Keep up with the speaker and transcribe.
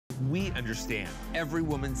we understand every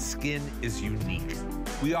woman's skin is unique.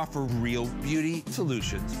 We offer real beauty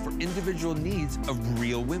solutions for individual needs of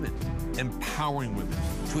real women, empowering women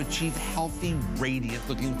to achieve healthy,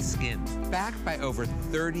 radiant-looking skin. Backed by over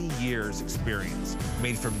 30 years experience,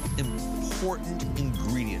 made from important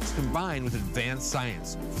ingredients combined with advanced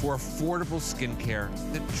science for affordable skincare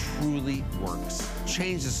that truly works.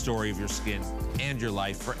 Change the story of your skin and your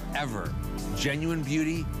life forever. Genuine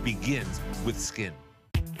beauty begins with skin.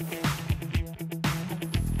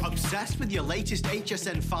 Obsessed with your latest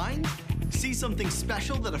HSN find? See something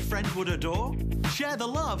special that a friend would adore? Share the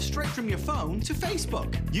love straight from your phone to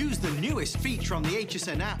Facebook. Use the newest feature on the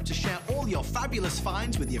HSN app to share all your fabulous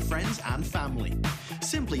finds with your friends and family.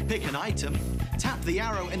 Simply pick an item, tap the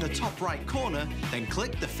arrow in the top right corner, then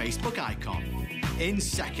click the Facebook icon. In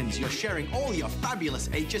seconds, you're sharing all your fabulous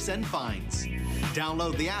HSN finds.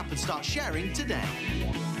 Download the app and start sharing today.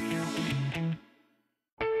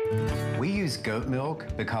 We use goat milk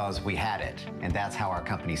because we had it, and that's how our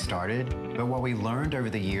company started. But what we learned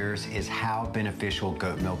over the years is how beneficial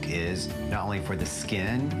goat milk is, not only for the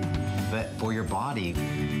skin, but for your body.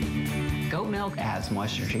 Goat milk adds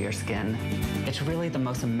moisture to your skin. It's really the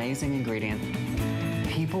most amazing ingredient.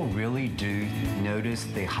 People really do notice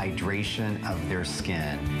the hydration of their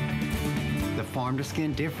skin. The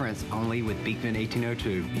farm-to-skin difference, only with Beekman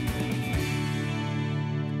 1802.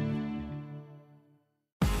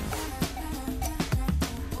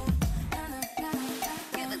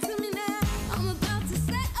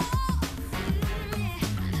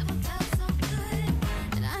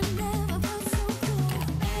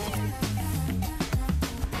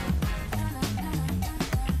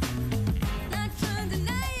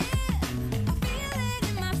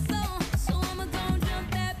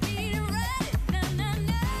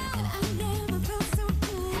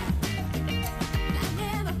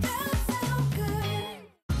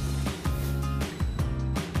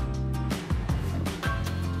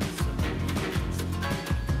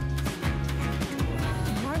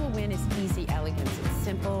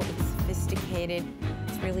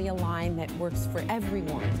 It's really a line that works for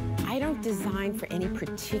everyone. I don't design for any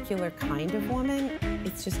particular kind of woman.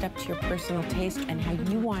 It's just up to your personal taste and how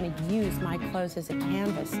you want to use my clothes as a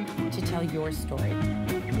canvas to tell your story.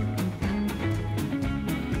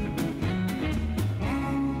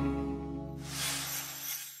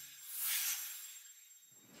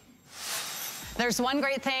 There's one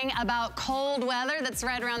great thing about cold weather that's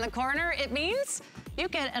right around the corner. It means you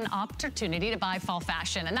get an opportunity to buy fall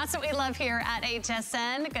fashion. And that's what we love here at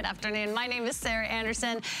HSN. Good afternoon. My name is Sarah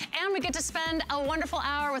Anderson. And we get to spend a wonderful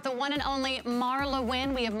hour with the one and only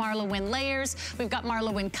MarlaWynne. We have MarlaWynne layers. We've got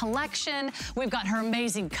MarlaWynne collection. We've got her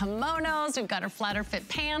amazing kimonos. We've got her flatter fit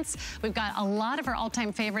pants. We've got a lot of her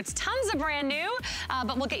all-time favorites. Tons of brand new.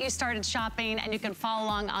 But we'll get you started shopping. And you can follow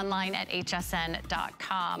along online at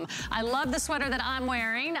hsn.com. I love the sweater that I'm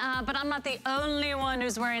wearing. But I'm not the only one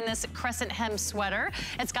who's wearing this crescent hem sweater.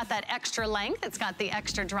 It's got that extra length. It's got the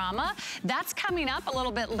extra drama. That's coming up a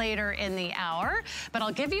little bit later in the hour, but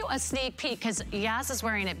I'll give you a sneak peek because Yas is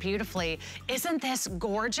wearing it beautifully. Isn't this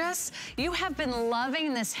gorgeous? You have been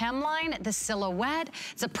loving this hemline, this silhouette.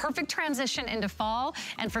 It's a perfect transition into fall,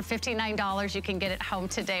 and for $59, you can get it home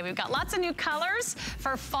today. We've got lots of new colors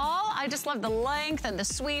for fall. I just love the length and the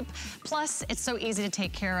sweep. Plus, it's so easy to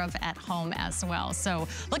take care of at home as well. So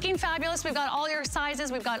looking fabulous. We've got all your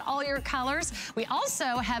sizes. We've got all your colors. We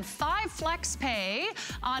also have 5 flex pay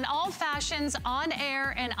on all fashions, on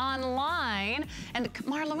air and online. And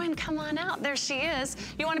MarlaWynne, come on out. There she is.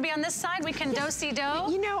 You want to be on this side? We can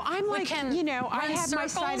do-si-do. You know, I'm like, you know, I have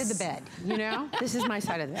circles. my side of the bed, you know? This is my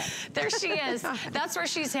side of the bed. There she is. That's where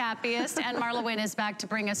she's happiest. And MarlaWynne is back to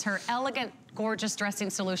bring us her elegant, gorgeous dressing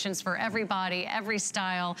solutions for every body, every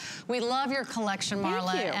style. We love your collection,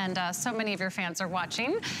 Marla, and so many of your fans are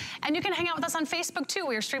watching. And you can hang out with us on Facebook too.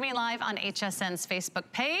 We are streaming live on HSN's Facebook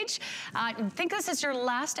page. I think this is your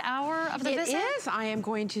last hour of the visit? It is. I am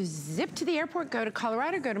going to zip to the airport, go to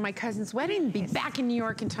Colorado, go to my cousin's wedding, and be back in New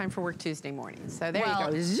York in time for work Tuesday morning. So there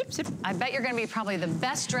you go. Zip, zip. I bet you're going to be probably the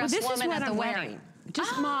best dressed woman at the wedding.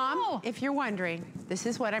 Just Mom, if you're wondering, this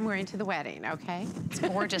is what I'm wearing to the wedding, okay? It's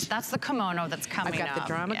gorgeous. That's the kimono that's coming up. I've got the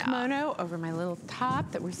drama kimono over my little top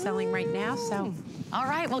that we're selling right now, so. All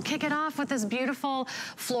right, we'll kick it off with this beautiful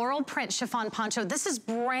floral print chiffon poncho. This is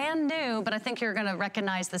brand new, but I think you're gonna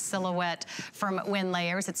recognize the silhouette from Wynne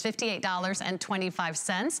Layers. It's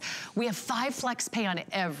 $58.25. We have 5 flex pay on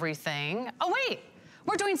everything. Oh wait,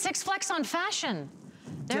 we're doing 6 flex on fashion.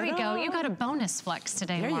 There we go. You got a bonus flex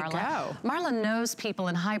today, Marla. There you go. Marla knows people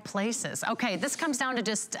in high places. Okay, this comes down to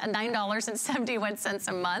just $9.71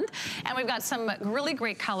 a month. And we've got some really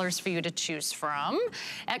great colors for you to choose from.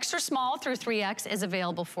 Extra small through 3X is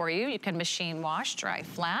available for you. You can machine wash, dry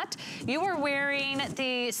flat. You are wearing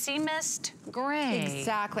the Sea Mist Gray.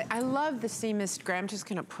 Exactly. I love the Sea Mist Gray. I'm just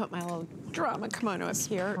going to put my little drama kimono up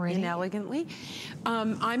here inelegantly.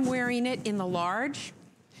 I'm wearing it in the large.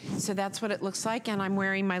 So that's what it looks like, and I'm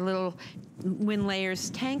wearing my little Wynne Layers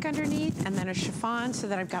tank underneath, and then a chiffon, so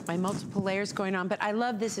that I've got my multiple layers going on. But I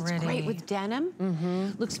love this. It's great with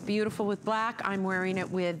denim. Looks beautiful with black. I'm wearing it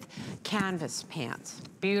with canvas pants.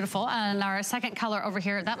 Beautiful. And our second color over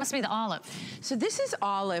here, that must be the olive. So this is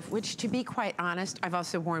olive, which, to be quite honest, I've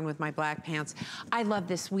also worn with my black pants. I love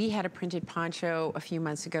this. We had a printed poncho a few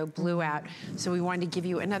months ago, blew out, so we wanted to give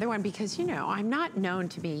you another one because, you know, I'm not known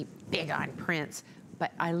to be big on prints,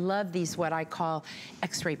 but I love these, what I call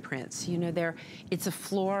X-ray prints. You know, it's a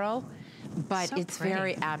floral, but so it's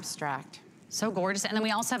very abstract. So gorgeous. And then we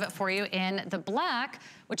also have it for you in the black,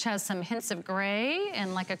 which has some hints of gray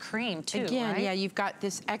and like a cream too, Again, right? yeah, you've got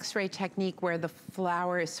this X-ray technique where the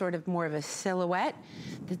flower is sort of more of a silhouette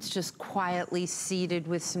that's just quietly seated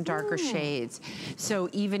with some darker shades. So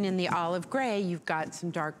even in the olive gray, you've got some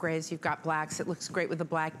dark grays, you've got blacks. It looks great with a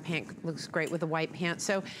black pant, looks great with a white pant.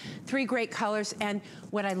 So 3 great colors. And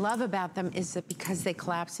what I love about them is that because they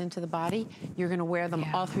collapse into the body, you're gonna wear them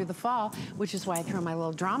all through the fall, which is why I throw my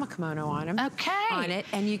little drama kimono on them. On it,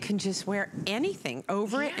 and you can just wear anything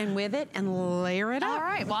over it and with it and layer it up. All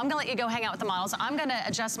right, well, I'm gonna let you go hang out with the models. I'm gonna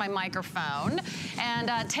adjust my microphone and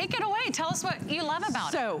take it away. Tell us what you love about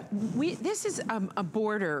it. So this is a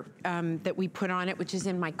border that we put on it, which is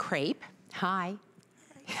in my crepe. Hi.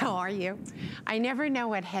 How are you? I never know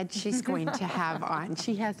what head she's going to have on.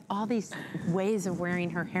 She has all these ways of wearing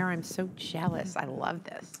her hair. I'm so jealous. I love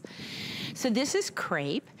this. So this is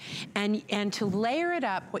crepe, and to layer it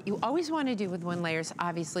up, what you always want to do with Wynne Layers,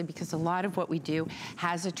 obviously, because a lot of what we do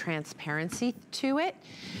has a transparency to it.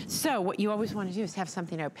 So what you always want to do is have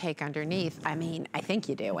something opaque underneath. I mean, I think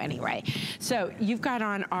you do anyway. So you've got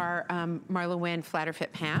on our MarlaWynne flatter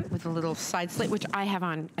fit pant with a little side slit, which I have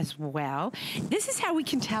on as well. This is how we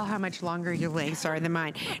can tell how much longer your legs are than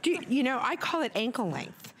mine. You know, I call it ankle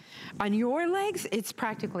length. On your legs, it's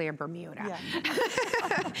practically a Bermuda.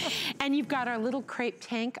 Yeah. And you've got our little crepe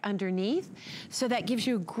tank underneath, so that gives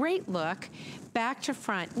you a great look back to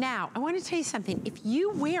front. Now, I want to tell you something. If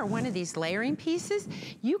you wear one of these layering pieces,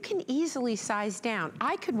 you can easily size down.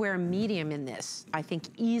 I could wear a medium in this, I think,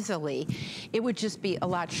 easily. It would just be a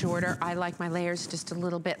lot shorter. I like my layers just a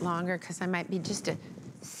little bit longer because I might be just a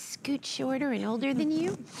scoot shorter and older than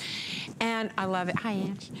you. And I love it. Hi,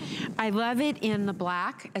 Ange. I love it in the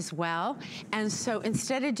black as well. And so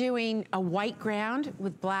instead of doing a white ground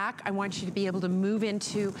with black, I want you to be able to move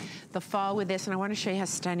into the fall with this. And I want to show you how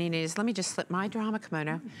stunning it is. Let me just slip my drama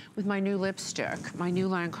kimono with my new lipstick, my new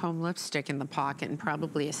Lancome lipstick in the pocket, and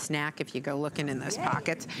probably a snack if you go looking in those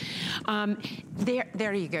pockets.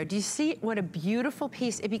 There you go. Do you see what a beautiful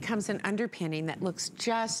piece? It becomes an underpinning that looks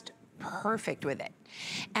just perfect with it.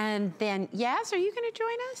 And then, Yaz, are you going to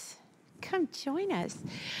join us? Come join us.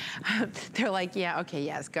 They're like, yeah, okay,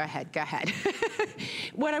 Yaz, go ahead, go ahead.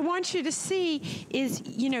 What I want you to see is,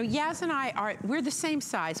 you know, Yaz and I we're the same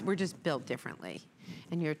size, we're just built differently.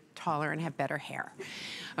 And you're taller and have better hair.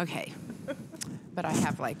 Okay, but I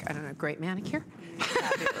have, like, I don't know, great manicure.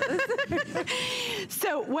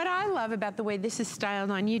 So what I love about the way this is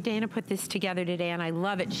styled on you, Dana put this together today and I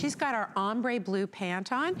love it. She's got our ombre blue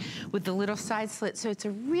pant on with the little side slit, so it's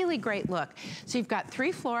a really great look. So you've got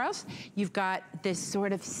 3 florals, you've got this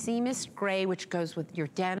sort of Sea Mist gray which goes with your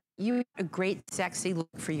denim. You have a great sexy look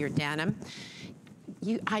for your denim.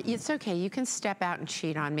 It's okay, you can step out and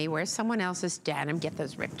cheat on me, wear someone else's denim, get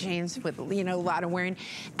those ripped jeans with, you know, a lot of wearing,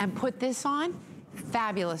 and put this on.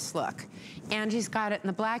 Fabulous look. Angie's got it in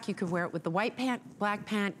the black. You could wear it with the white pant, black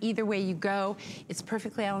pant. Either way you go, it's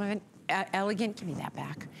perfectly elegant. Give me that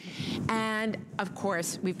back. And of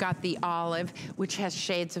course, we've got the olive, which has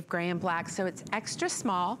shades of gray and black. So it's extra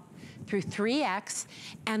small through 3X.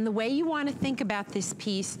 And the way you want to think about this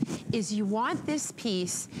piece is you want this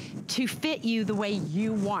piece to fit you the way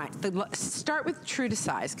you want. Start with true to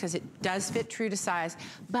size, because it does fit true to size.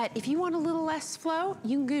 But if you want a little less flow,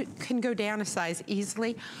 you can go down a size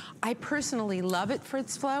easily. I personally love it for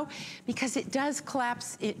its flow because it does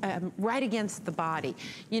collapse right against the body.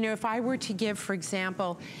 You know, if I were to give, for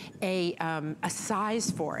example, a size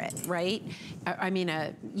for it, right? I mean,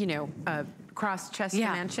 cross chest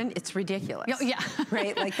dimension, it's ridiculous. Yeah.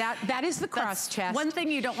 Right? Like that is the cross chest. One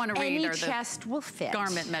thing you don't want to read Any are the chest will fit.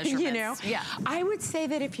 garment measurements. You know? Yeah. I would say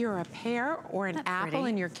that if you're a pear or an apple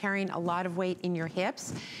and you're carrying a lot of weight in your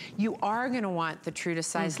hips, you are going to want the true to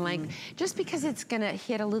size length, just because it's going to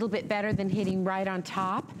hit a little bit better than hitting right on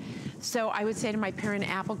top. So I would say to my pear and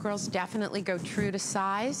apple girls, definitely go true to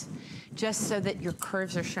size, just so that your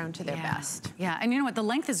curves are shown to their best. Yeah, and you know what, the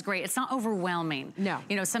length is great. It's not overwhelming. No.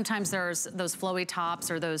 You know, sometimes there's those flowy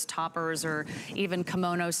tops or those toppers or even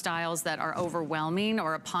kimono styles that are overwhelming,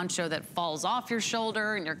 or a poncho that falls off your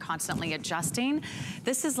shoulder and you're constantly adjusting.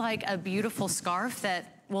 This is like a beautiful scarf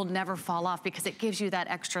that will never fall off because it gives you that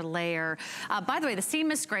extra layer. By the way, the sea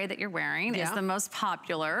mist gray that you're wearing is the most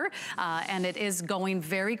popular, and it is going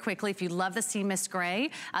very quickly. If you love the sea mist gray,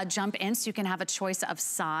 jump in so you can have a choice of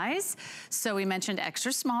size. So we mentioned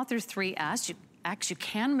extra small through 3S. You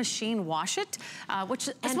can machine wash it, which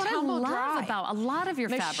is what I love about a lot of your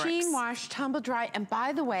fabrics. Machine wash, tumble dry, and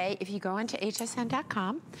by the way, if you go into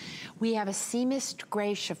hsn.com, we have a sea mist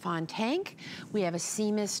gray chiffon tank. We have a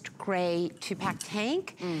sea mist gray 2-pack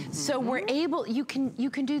tank. So we're able, you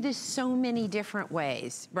can do this so many different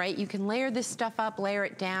ways, right? You can layer this stuff up, layer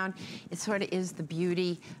it down. It sort of is the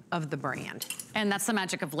beauty of the brand. And that's the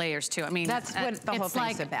magic of layers too. I mean, that's what the whole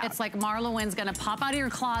thing's about. It's like MarlaWynne's gonna pop out of your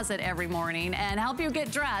closet every morning and help you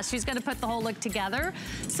get dressed. She's gonna put the whole look together,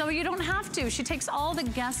 so you don't have to. She takes all the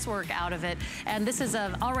guesswork out of it. And this is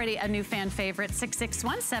already a new fan favorite.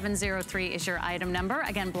 661703 is your item number.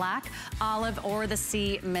 Again, black, olive, or the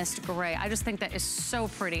sea mist gray. I just think that is so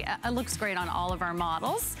pretty. It looks great on all of our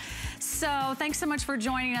models. So thanks so much for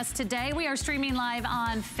joining us today. We are streaming live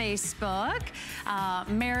on Facebook.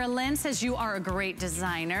 Marilyn says you are a great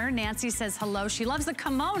designer. Nancy says hello. She loves the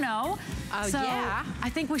kimono. Oh, so yeah. I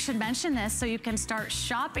think we should mention this so you can start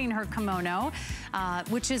shopping her kimono,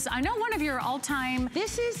 which is, I know, one of your all-time.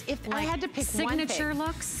 This is, if I had to pick signature one thing,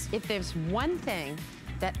 looks. If there's one thing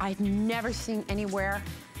that I've never seen anywhere,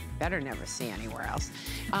 better never see anywhere else.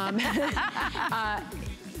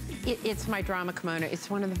 It's my drama kimono.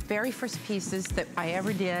 It's one of the very first pieces that I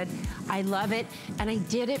ever did. I love it, and I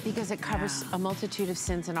did it because it covers a multitude of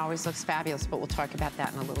sins and always looks fabulous, but we'll talk about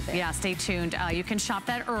that in a little bit. Yeah, stay tuned. You can shop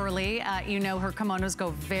that early. You know her kimonos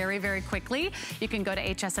go very, very quickly. You can go to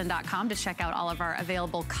hsn.com to check out all of our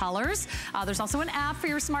available colors. There's also an app for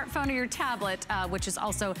your smartphone or your tablet, which is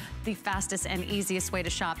also the fastest and easiest way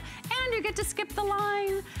to shop. And you get to skip the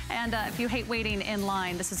line. And if you hate waiting in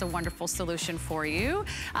line, this is a wonderful solution for you.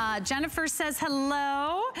 Jennifer says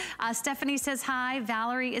hello. Stephanie says hi.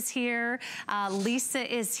 Valerie is here.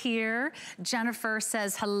 Lisa is here. Jennifer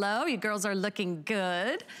says hello. You girls are looking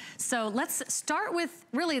good. So let's start with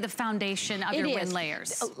really the foundation of your WYNNE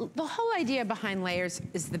layers. The whole idea behind layers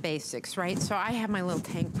is the basics, right? So I have my little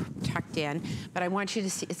tank tucked in, but I want you to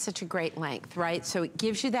see it's such a great length, right? So it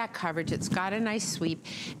gives you that coverage. It's got a nice sweep,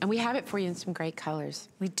 and we have it for you in some great colors.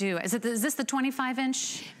 We do. Is this the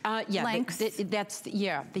 25-inch length?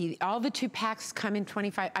 All the 2-packs come in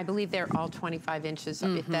 25. I believe they're all 25 inches,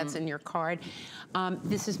 if that's in your card.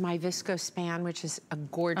 This is my visco span, which is a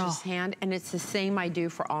gorgeous hand, and it's the same I do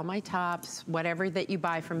for all my tops. Whatever that you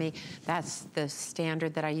buy from me, that's the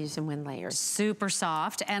standard that I use in WYNNE layers. Super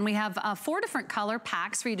soft, and we have 4 different color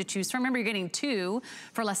packs for you to choose from. Remember, you're getting 2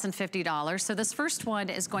 for less than $50. So this first one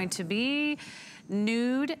is going to be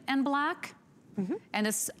nude and black. And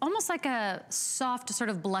it's almost like a soft sort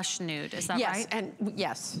of blush nude, is that right?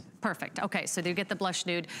 Yes. Perfect, okay, so you get the blush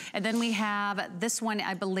nude. And then we have this one,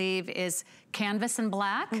 I believe, is canvas and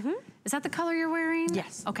black. Is that the color you're wearing?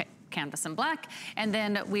 Yes. Okay, canvas and black. And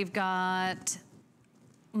then we've got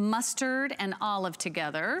mustard and olive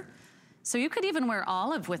together. So you could even wear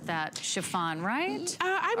olive with that chiffon, right?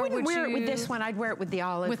 I wouldn't wear it with this one. I'd wear it with the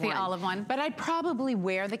olive one. With the olive one. But I'd probably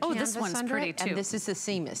wear the canvas this one's under pretty it, too. and this is the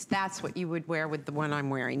sea mist. That's what you would wear with the one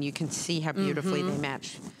I'm wearing. You can see how beautifully they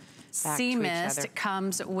match. Sea mist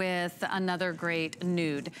comes with another great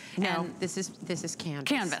nude. No, and this is canvas.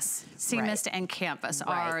 Canvas. Sea mist and canvas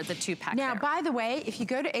are the 2-pack Now, there. by the way, if you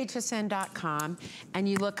go to hsn.com and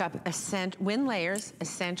you look up WYNNE Layers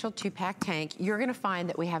Essential 2-Pack Tank, you're gonna find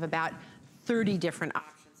that we have about 30 different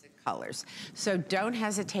options and colors. So don't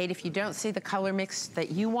hesitate. If you don't see the color mix that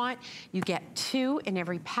you want, you get 2 in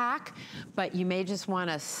every pack, but you may just want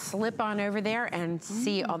to slip on over there and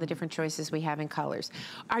see all the different choices we have in colors.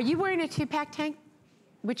 Are you wearing a 2-pack tank?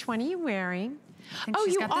 Which one are you wearing? Oh,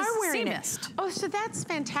 you are wearing it. Oh, so that's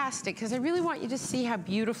fantastic, because I really want you to see how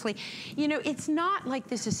beautifully, you know, it's not like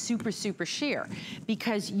this is super, super sheer,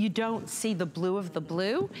 because you don't see the blue of the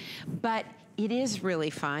blue, but it is really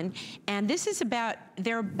fun. And this is about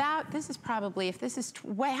they're about, this is probably, if this is,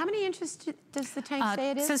 wait, how many inches does the tank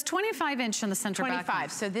say it is? It says 25 inch in the center back.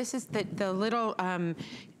 25, so this is the little,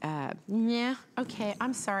 yeah, okay,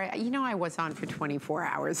 I'm sorry. You know, I was on for 24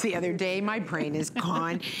 hours the other day. My brain is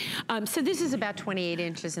gone. So this is about 28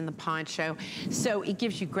 inches in the poncho. So it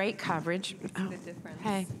gives you great coverage. Oh, the difference.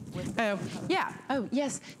 Hey. Oh, yeah. Oh,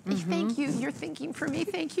 yes. Thank you. You're thinking for me.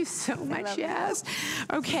 Thank you so much. Yes.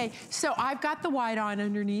 Okay, so I've got the white on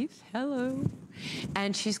underneath. Hello.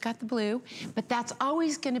 And she's got the blue, but that's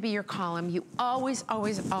always gonna be your column. You always,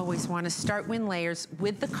 always, always wanna start Wynne layers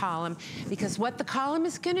with the column, because what the column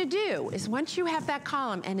is gonna do is once you have that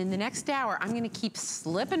column, and in the next hour, I'm gonna keep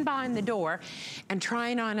slipping behind the door and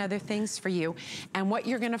trying on other things for you. And what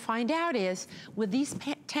you're gonna find out is, with these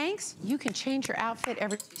tanks, you can change your outfit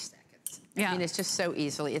every 2 seconds. Yeah. I mean, it's just so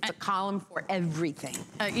easily. It's a column for everything.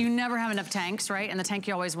 You never have enough tanks, right? And the tank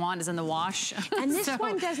you always want is in the wash. And this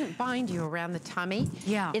one doesn't bind you around the tummy.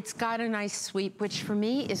 Yeah. It's got a nice sweep, which for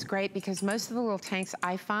me is great because most of the little tanks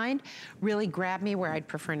I find really grab me where I'd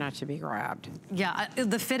prefer not to be grabbed. Yeah,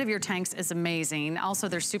 the fit of your tanks is amazing. Also,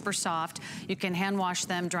 they're super soft. You can hand wash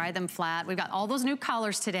them, dry them flat. We've got all those new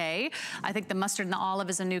colors today. I think the mustard and the olive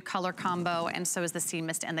is a new color combo, and so is the sea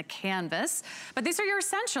mist and the canvas. But these are your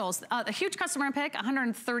essentials. A huge customer pick,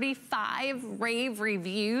 135 rave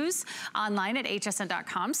reviews online at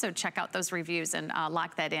hsn.com. So check out those reviews and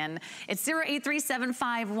lock that in. It's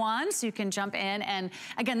 083751, so you can jump in. And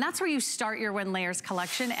again, that's where you start your Wynne Layers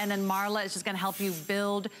collection. And then Marla is just gonna help you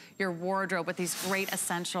build your wardrobe with these great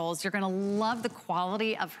essentials. You're gonna love the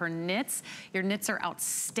quality of her knits. Your knits are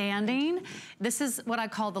outstanding. This is what I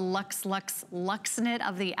call the Lux knit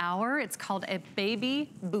of the hour. It's called a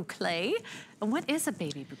baby boucle. And what is a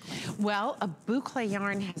baby boucle? Well, a boucle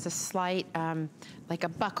yarn has a slight, like a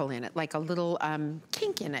buckle in it, like a little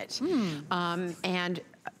kink in it. And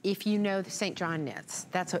if you know the St. John knits,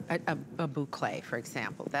 that's a boucle, for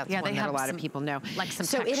example. That's one that a lot of people know. Like some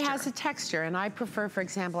so texture. It has a texture, and I prefer, for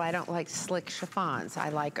example, I don't like slick chiffons. I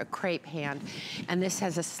like a crepe hand, and this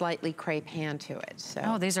has a slightly crepe hand to it. So.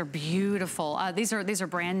 Oh, these are beautiful. These are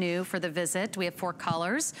brand new for the visit. We have 4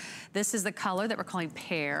 colors. This is the color that we're calling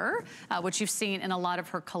Pear, which you've seen in a lot of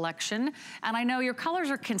her collection. And I know your colors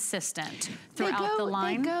are consistent throughout the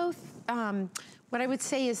line. They go, what I would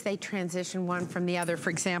say is they transition one from the other. For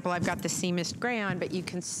example, I've got the Sea Mist Gray on, but you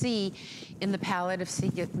can see in the palette of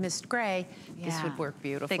Sea Mist Gray, this would work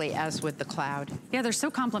beautifully, as with the Cloud. Yeah, they're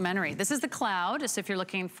so complementary. This is the Cloud, so if you're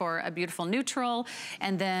looking for a beautiful neutral,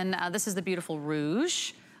 and then this is the beautiful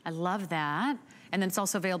Rouge. I love that. And then it's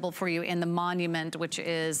also available for you in the Monument, which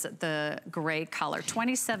is the gray color.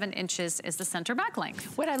 27 inches is the center back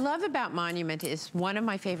length. What I love about Monument is one of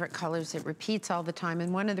my favorite colors. It repeats all the time,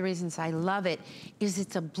 and one of the reasons I love it is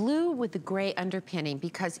it's a blue with the gray underpinning,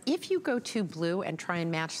 because if you go too blue and try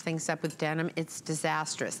and match things up with denim, it's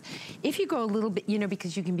disastrous. If you go a little bit, you know,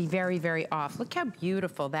 because you can be very, very off. Look how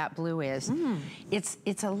beautiful that blue is.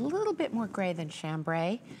 It's a little bit more gray than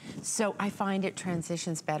chambray, so I find it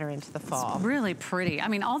transitions better into the fall. It's really pretty. I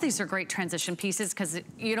mean, all these are great transition pieces because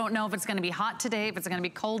you don't know if it's going to be hot today, if it's going to be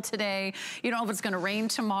cold today. You don't know if it's going to rain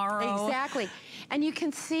tomorrow. Exactly. And you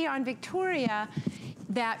can see on Victoria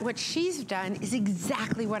that what she's done is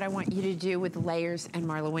exactly what I want you to do with Layers and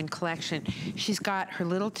MarlaWynne collection. She's got her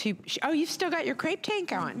little tube. Oh, you've still got your crepe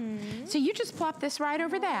tank on. So you just plop this right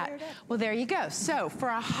over that. Well, there you go. So for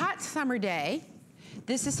a hot summer day,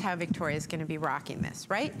 this is how Victoria's gonna be rocking this,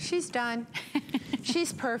 right? She's done.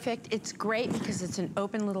 She's perfect. It's great because it's an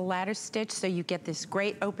open little ladder stitch, so you get this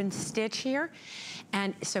great open stitch here.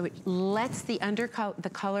 And so it lets the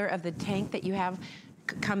color of the tank that you have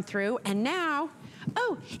come through. And now,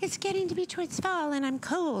 oh, it's getting to be towards fall and I'm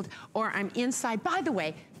cold, or I'm inside. By the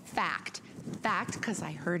way, fact, because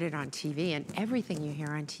I heard it on TV, and everything you hear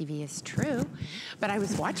on TV is true, but I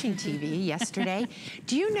was watching TV yesterday.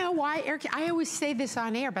 Do you know why I always say this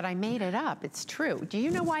on air, but I made it up, it's true. Do you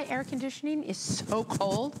know why air conditioning is so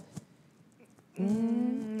cold?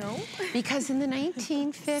 No. Because in the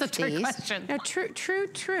 1950s, That's a trick question. No, true.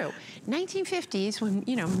 1950s, when,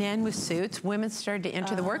 you know, men with suits, women started to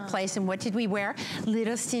enter the workplace, and what did we wear?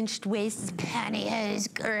 Little cinched waists,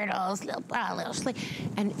 pantyhose, girdles, little bra, little sleeve,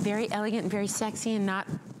 and very elegant and very sexy, and not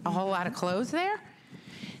a whole lot of clothes there.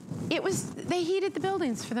 It was, they heated the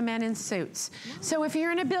buildings for the men in suits. So if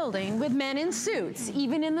you're in a building with men in suits,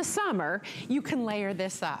 even in the summer, you can layer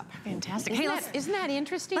this up. Fantastic. Isn't that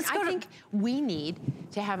interesting? I think we need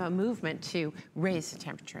to have a movement to raise the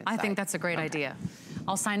temperature inside. I think that's a great idea.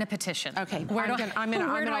 I'll sign a petition. Okay, Where do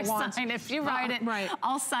I want sign? If you write it, right.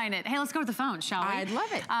 I'll sign it. Hey, let's go to the phone, shall we? I'd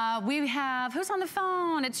love it. We have, who's on the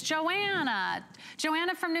phone? It's Joanna.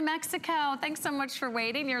 Joanna from New Mexico. Thanks so much for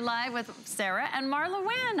waiting. You're live with Sarah and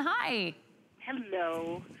MarlaWynne. Hi.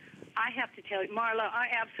 Hello. I have to tell you, Marla, I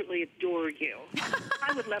absolutely adore you.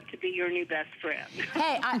 I would love to be your new best friend.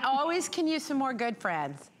 Hey, I always can use some more good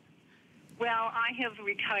friends. Well, I have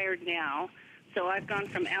retired now, so I've gone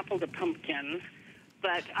from apple to pumpkin,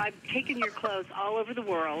 but I've taken your clothes all over the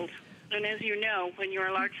world, and as you know, when you're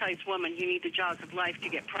a large-sized woman, you need the jaws of life to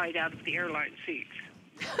get pried out of the airline seats.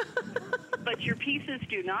 But your pieces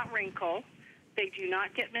do not wrinkle, they do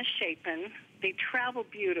not get misshapen, they travel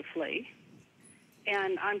beautifully,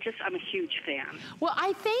 and I'm a huge fan. Well,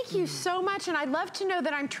 I thank you so much, and I'd love to know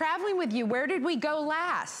that I'm traveling with you. Where did we go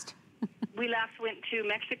last? We last went to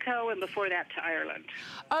Mexico, and before that to Ireland.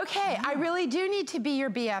 Okay, I really do need to be your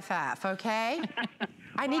BFF, okay?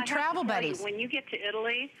 I need travel buddies. When you get to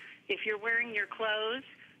Italy, if you're wearing your clothes,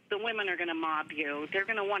 the women are going to mob you. They're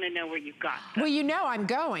going to want to know where you got them. Well, you know I'm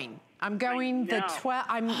going. I'm going the 12th.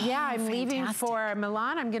 I'm leaving for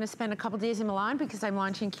Milan. I'm going to spend a couple days in Milan because I'm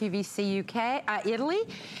launching QVC UK, Italy.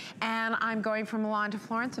 And I'm going from Milan to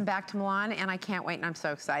Florence and back to Milan, and I can't wait, and I'm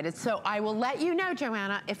so excited. So I will let you know,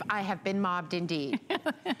 Joanna, if I have been mobbed indeed. Well,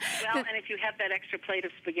 and if you have that extra plate of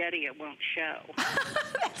spaghetti, it won't show.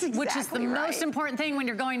 That's exactly Which is the most important thing when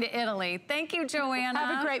you're going to Italy. Thank you, Joanna.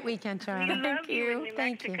 Have a great weekend, Joanna. We love you in New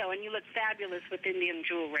Mexico, and you look fabulous with Indian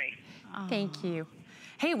jewelry. Oh. Thank you.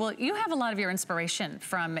 Hey, well, you have a lot of your inspiration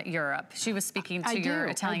from Europe. She was speaking to your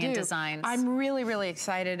Italian designs. I'm really, really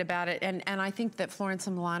excited about it. And I think that Florence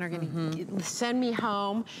and Milan are going to send me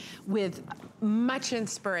home with much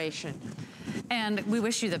inspiration. And we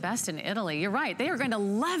wish you the best in Italy. You're right, they are going to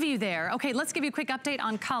love you there. Okay, let's give you a quick update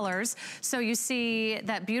on colors. So you see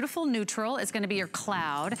that beautiful neutral is going to be your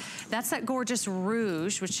cloud. That's that gorgeous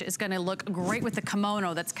rouge, which is going to look great with the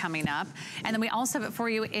kimono that's coming up. And then we also have it for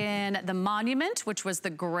you in the monument, which was the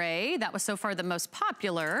gray. That was so far the most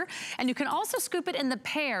popular. And you can also scoop it in the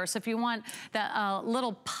pear. So if you want that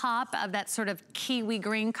little pop of that sort of kiwi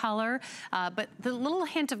green color, but the little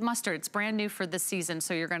hint of mustard, it's brand new for this season.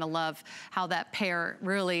 So you're going to love how that pear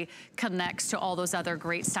really connects to all those other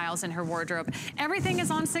great styles in her wardrobe. Everything is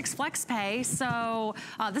on 6 FlexPay, so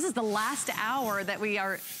this is the last hour that we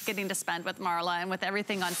are getting to spend with Marla, and with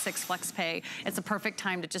everything on 6 FlexPay, it's a perfect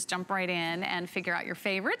time to just jump right in and figure out your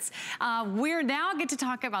favorites. We're now get to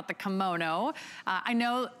talk about the kimono. I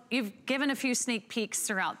know you've given a few sneak peeks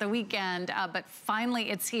throughout the weekend, but finally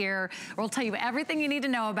it's here. We'll tell you everything you need to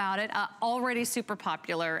know about it. Already super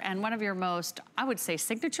popular, and one of your most, I would say,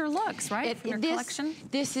 signature looks, right? From your collection?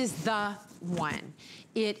 This is the one.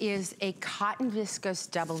 It is a cotton viscose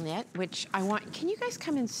double knit, which I want, can you guys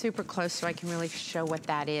come in super close so I can really show what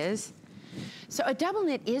that is? So a double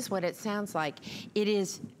knit is what it sounds like. It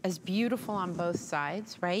is as beautiful on both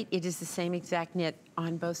sides, right? It is the same exact knit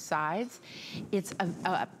on both sides. It's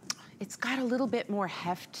got a little bit more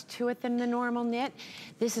heft to it than the normal knit.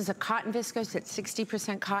 This is a cotton viscose, it's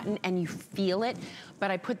 60% cotton, and you feel it, but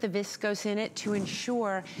I put the viscose in it to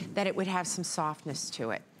ensure that it would have some softness to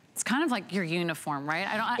it. It's kind of like your uniform,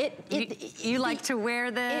 right? You like to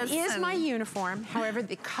wear this? It is my uniform. However,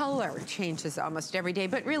 the color changes almost every day.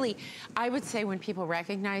 But really, I would say when people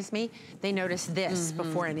recognize me, they notice this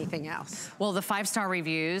before anything else. Well, the 5-star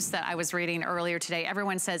reviews that I was reading earlier today,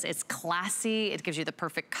 everyone says it's classy, it gives you the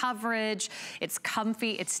perfect coverage, it's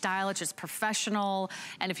comfy, it's stylish, it's professional.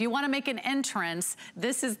 And if you want to make an entrance,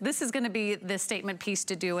 this is going to be the statement piece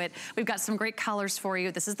to do it. We've got some great colors for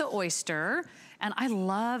you. This is the oyster. And I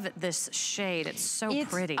love this shade. It's so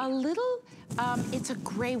pretty. It's a little, it's a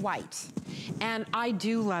gray white. And I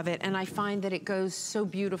do love it. And I find that it goes so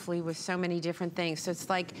beautifully with so many different things. So it's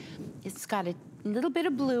like, it's got a little bit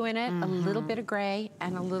of blue in it, a little bit of gray,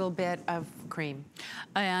 and a little bit of cream.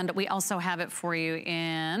 And we also have it for you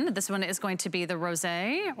in, this one is going to be the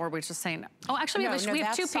rosé, or we're just saying, oh, actually we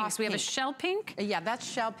have 2 pinks. We have a shell pink. Yeah,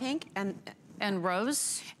 that's shell pink. And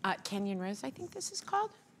rose. Canyon rose, I think this is called.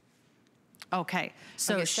 Okay,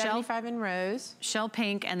 so okay, 75 in rose. Shell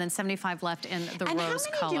pink, and then 75 left in the rose color.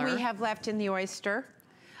 And how many do we have left in the oyster?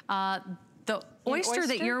 The oyster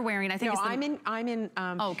that you're wearing, I think, is the... I'm in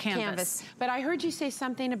canvas. But I heard you say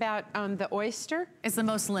something about the oyster. It's the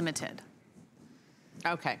most limited.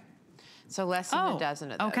 Okay, so less than a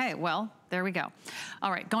dozen of those. Okay, well, there we go.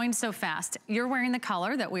 All right, going so fast. You're wearing the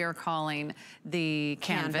color that we are calling the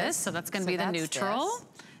canvas. So that's going to be the neutral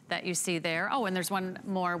that you see there. Oh, and there's one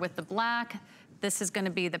more with the black. This is going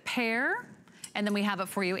to be the pear. And then we have it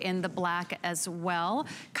for you in the black as well.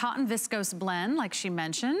 Cotton viscose blend, like she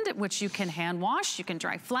mentioned, which you can hand wash, you can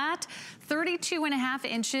dry flat. 32.5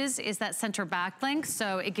 inches is that center back length,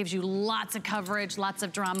 so it gives you lots of coverage, lots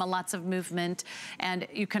of drama, lots of movement, and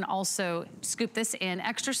you can also scoop this in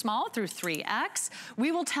extra small through 3X.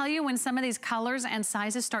 We will tell you when some of these colors and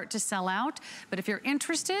sizes start to sell out, but if you're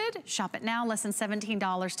interested, shop it now, less than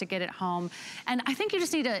 $17 to get it home. And I think you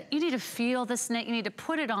just need to feel this knit, you need to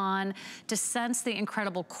put it on to sense the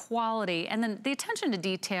incredible quality, and then the attention to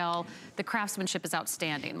detail, the craftsmanship is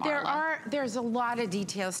outstanding, Marla. There's a lot of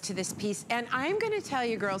details to this piece, and I'm gonna tell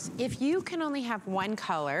you girls, if you can only have one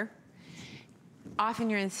color, often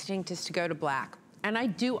your instinct is to go to black. And I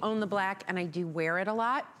do own the black and I do wear it a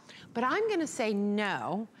lot, but I'm gonna say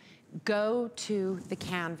no, go to the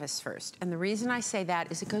canvas first. And the reason I say that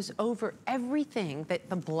is it goes over everything that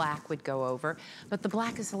the black would go over, but the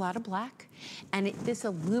black is a lot of black, and this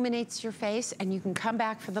illuminates your face, and you can come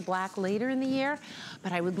back for the black later in the year,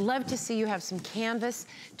 but I would love to see you have some canvas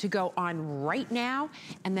to go on right now,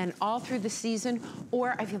 and then all through the season,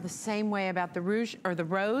 or I feel the same way about the rouge or the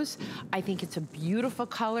rose. I think it's a beautiful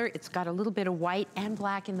color. It's got a little bit of white and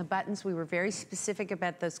black in the buttons. We were very specific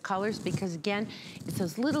about those colors because, again, it's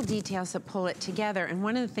those little details that pull it together. And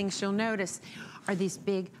one of the things you'll notice are these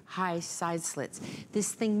big high side slits.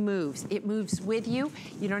 This thing moves. It moves with you.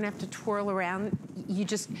 You don't have to twirl around. You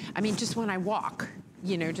just, I mean, just when I walk,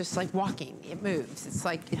 you know, just like walking, it moves. It's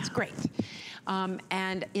like, it's great.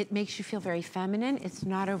 And it makes you feel very feminine. It's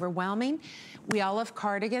not overwhelming. We all love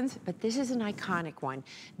cardigans, but this is an iconic one.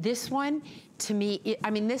 This one, to me,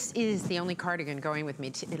 I mean, this is the only cardigan going with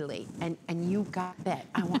me to Italy. And you got that.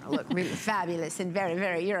 I want to look really fabulous and very,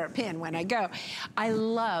 very European when I go. I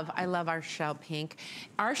love our shell pink.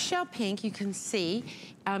 Our shell pink, you can see,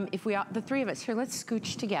 if we, the three of us, here, let's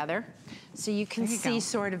scooch together. So you can see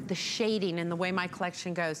sort of the shading and the way my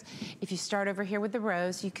collection goes. If you start over here with the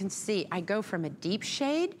rose, you can see I go from a deep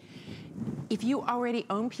shade. If you already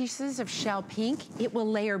own pieces of shell pink, it will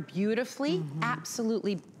layer beautifully,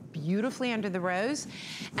 absolutely beautifully under the rose.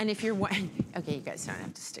 And if you're, okay, you guys don't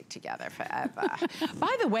have to stick together forever.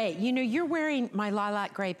 By the way, you know, you're wearing my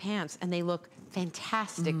lilac gray pants and they look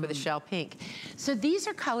fantastic with a shell pink. So these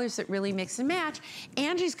are colors that really mix and match.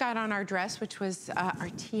 Angie's got on our dress, which was our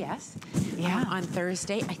TS on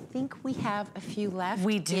Thursday. I think we have a few left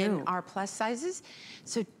in our plus sizes.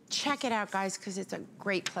 So check it out, guys, because it's a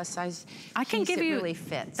great plus size I can give you really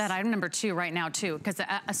fits. that item number 2 right now, too, because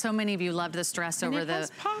so many of you loved this dress over the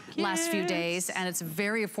last few days, and it's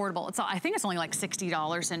very affordable. It's, I think it's only like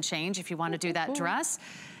 $60 and change if you want to do that dress.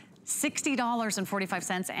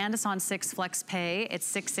 $60.45, and it's on 6 flex pay. It's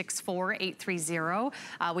 664-830.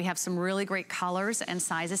 We have some really great colors and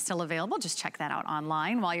sizes still available. Just check that out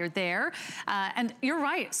online while you're there. And you're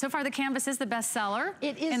right, so far the canvas is the best seller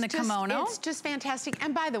in the kimono. It's just fantastic.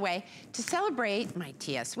 And by the way, to celebrate my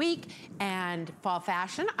TS week and fall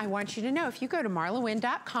fashion, I want you to know, if you go to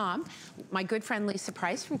MarlaWynne.com, my good friend Lisa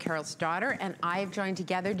Price from Carol's Daughter and I have joined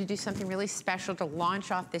together to do something really special to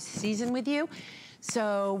launch off this season with you.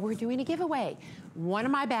 So we're doing a giveaway. One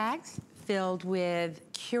of my bags filled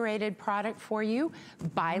with curated product for you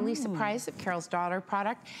by Lisa Price of Carol's Daughter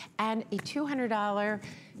product, and a $200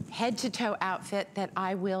 head-to-toe outfit that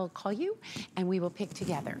I will call you and we will pick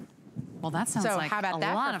together. Well, that sounds like a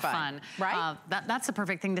lot of fun. Right? That's a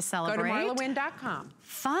perfect thing to celebrate. Go to MarlaWynne.com.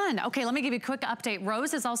 Fun. Okay, let me give you a quick update.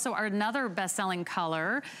 Rose is also another best-selling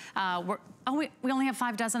color. We only have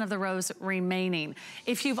 5 dozen of the rose remaining.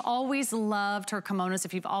 If you've always loved her kimonos,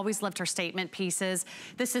 if you've always loved her statement pieces,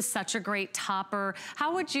 this is such a great topper.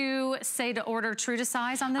 How would you say to order true to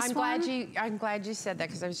size on this one? I'm glad you said that,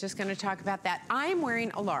 because I was just going to talk about that. I'm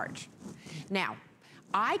wearing a large. Now,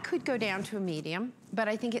 I could go down to a medium, but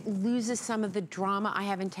I think it loses some of the drama I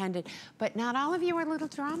have intended. But not all of you are little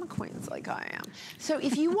drama queens like I am. So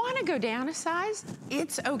if you want to go down a size,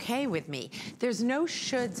 it's okay with me. There's no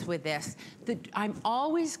shoulds with this. I'm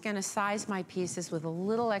always going to size my pieces with a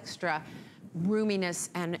little extra roominess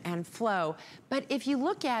and flow. But if you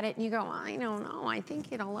look at it and you go, I don't know, I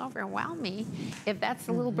think it'll overwhelm me. If that's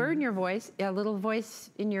the little bird in your voice, a little voice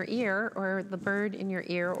in your ear, or the bird in your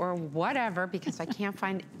ear, or whatever, because I can't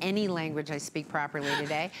find any language I speak properly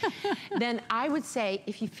today, then I would say,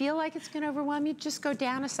 if you feel like it's gonna overwhelm you, just go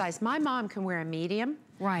down a size. My mom can wear a medium.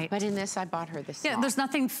 Right. But in this, I bought her the small. Yeah, there's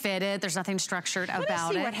nothing fitted, there's nothing structured about it. Let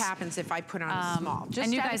us see what happens if I put on a small. Just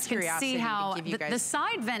and you guys can see how the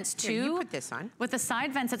side vents too. Here, you put this on. With the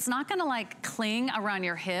side vents, it's not gonna like cling around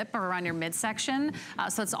your hip or around your midsection.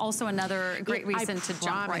 So it's also another great reason to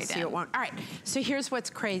jump right in. It won't. All right, so here's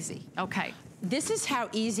what's crazy. Okay. this is how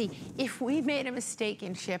easy, if we made a mistake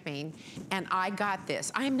in shipping and I got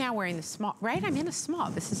this, I am now wearing the small, right? I'm in a small,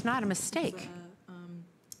 this is not a mistake.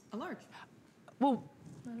 A large. Well,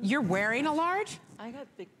 you're wearing a large? I got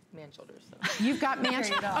big man shoulders, so. You've got man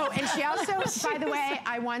shoulders. Oh, and she also, by the way,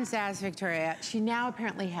 I won Zaz Victoria. She now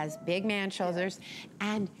apparently has big man shoulders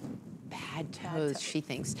and bad toes, she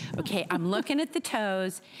thinks. Okay, I'm looking at the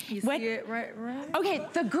toes. You see it right? Okay,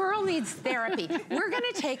 the girl needs therapy. We're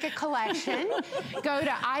gonna take a collection, go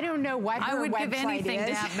to, I don't know what her website is. I would give anything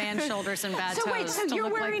to have man shoulders and bad toes. So wait, so you're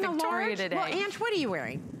wearing like a large? today. Well, Ange, what are you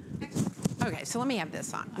wearing? Okay, so let me have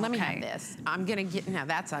this on. Let me have this. I'm gonna get, now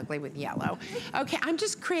that's ugly with yellow. Okay, I'm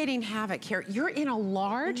just creating havoc here. You're in a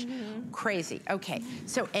large? Crazy. Okay,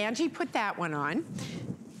 so Angie put that one on,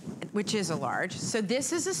 which is a large. So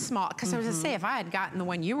this is a small, because I was gonna say, if I had gotten the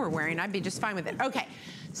one you were wearing, I'd be just fine with it. Okay,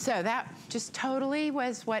 so that just totally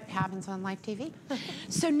was what happens on live TV.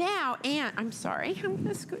 So now, I'm sorry, I'm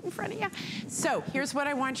gonna scoot in front of you. So here's what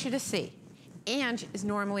I want you to see. Ange is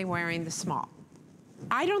normally wearing the small.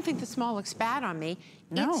 I don't think the small looks bad on me.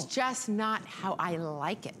 No. It's just not how I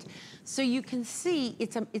like it. So you can see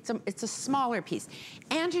it's a smaller piece.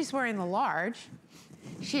 Angie's wearing the large.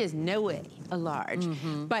 She is no way a large,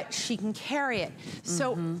 but she can carry it.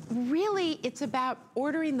 So really, it's about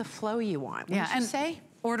ordering the flow you want. Wouldn't you say?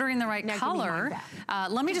 Ordering the right color.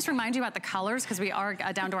 Let me just remind you about the colors, because we are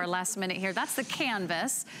down to our last minute here. That's the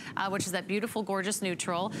canvas, which is that beautiful, gorgeous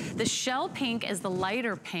neutral. The shell pink is the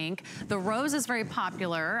lighter pink. The rose is very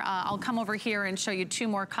popular. I'll come over here and show you two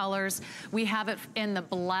more colors. We have it in the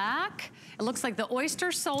black. It looks like the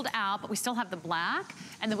oyster sold out, but we still have the black.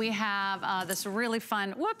 And then we have this really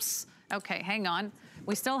fun, whoops, okay, hang on.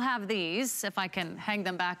 We still have these, if I can hang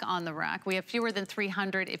them back on the rack. We have fewer than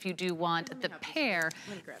 300 if you do want the pair.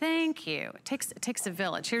 Thank you. It takes a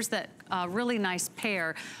village. Here's that really nice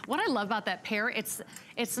pair. What I love about that pair, it's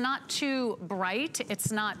not too bright.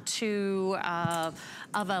 It's not too of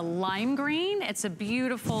a lime green. It's a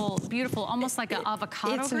beautiful, beautiful, almost like an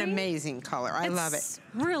avocado green. It's an amazing color. I love it.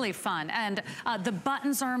 Really fun. And the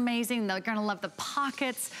buttons are amazing. They're gonna love the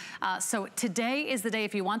pockets. So today is the day,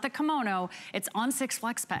 if you want the kimono, it's on 6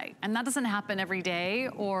 Flex Pay. And that doesn't happen every day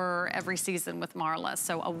or every season with Marla.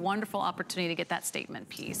 So a wonderful opportunity to get that statement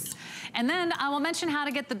piece. And then I will mention how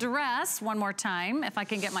to get the dress one more time, if I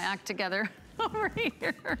can get my act together. Over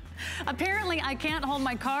here. Apparently I can't hold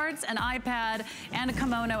my cards, an iPad, and a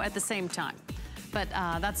kimono at the same time. But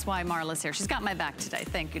that's why Marla's here. She's got my back today.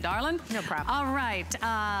 Thank you, darling. No problem. All right.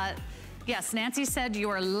 Yes, Nancy said you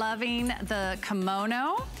are loving the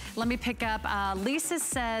kimono. Let me pick up. Lisa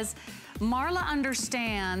says, Marla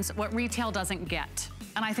understands what retail doesn't get.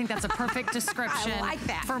 And I think that's a perfect description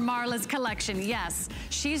for Marla's collection. Yes,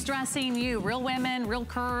 she's dressing you, real women, real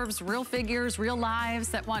curves, real figures, real lives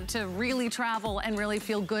that want to really travel and really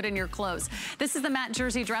feel good in your clothes. This is the matte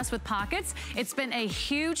jersey dress with pockets. It's been a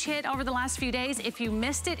huge hit over the last few days. If you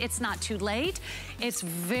missed it, it's not too late. It's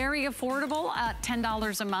very affordable,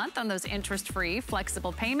 $10 a month on those interest-free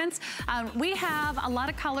flexible payments. We have a lot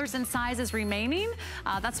of colors and sizes remaining.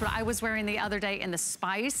 That's what I was wearing the other day in the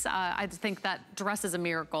spice. I think that dress is a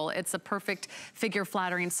miracle. It's a perfect figure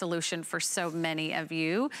flattering solution for so many of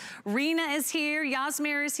you. Rena is here,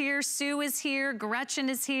 Yasmir is here, Sue is here, Gretchen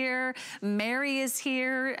is here, Mary is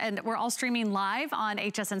here, and we're all streaming live on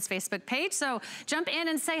HSN's Facebook page. So jump in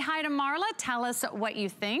and say hi to Marla. Tell us what you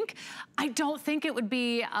think. I don't think it would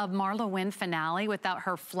be a MarlaWynne finale without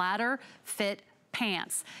her flatter fit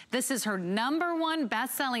pants. This is her #1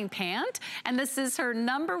 best-selling pant, and this is her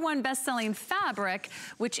 #1 best-selling fabric,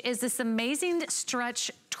 which is this amazing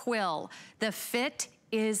stretch twill. The fit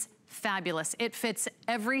is fabulous. It fits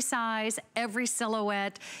every size, every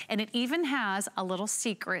silhouette, and it even has a little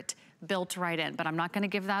secret built right in, but I'm not gonna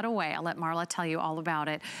give that away. I'll let Marla tell you all about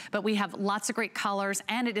it. But we have lots of great colors,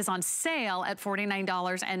 and it is on sale at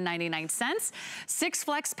 $49.99. 6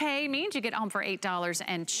 Flex Pay means you get home for $8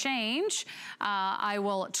 and change. I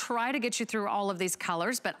will try to get you through all of these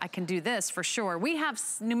colors, but I can do this for sure. We have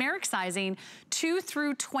numeric sizing 2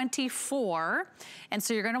 through 24, and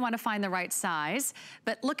so you're gonna wanna find the right size.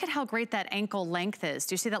 But look at how great that ankle length is.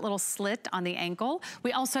 Do you see that little slit on the ankle?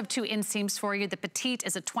 We also have 2 inseams for you. The petite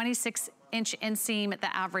is a 26-inch inseam.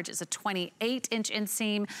 The average is a 28-inch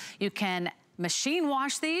inseam. You can machine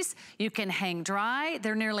wash these. You can hang dry.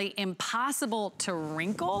 They're nearly impossible to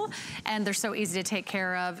wrinkle, and they're so easy to take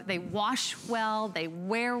care of. They wash well, they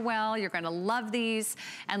wear well. You're gonna love these.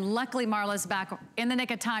 And luckily Marla's back in the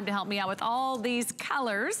nick of time to help me out with all these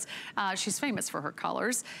colors. She's famous for her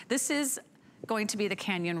colors. This is going to be the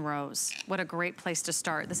Canyon Rose. What a great place to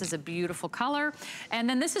start. This is a beautiful color. And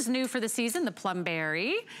then this is new for the season, the Plum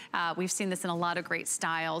Berry. We've seen this in a lot of great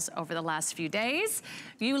styles over the last few days.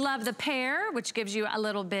 You love the pear, which gives you a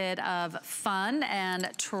little bit of fun and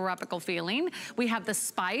tropical feeling. We have the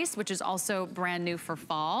Spice, which is also brand new for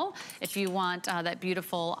fall, if you want that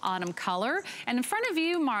beautiful autumn color. And in front of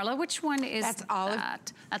you, Marla, which one is That's olive,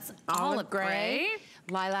 that? That's olive gray.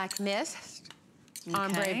 Lilac mist,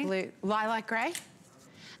 ombre blue, lilac gray.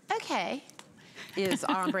 Okay, is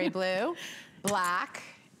ombre blue, black,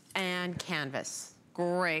 and canvas.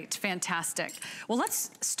 Great, fantastic. Well,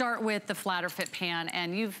 let's start with the flatter fit pan,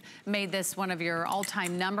 and you've made this one of your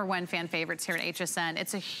all-time #1 fan favorites here at HSN.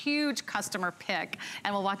 It's a huge customer pick,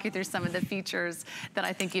 and we'll walk you through some of the features that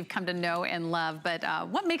I think you've come to know and love. But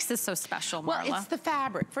what makes this so special, Marla? Well, it's the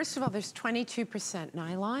fabric. First of all, there's 22%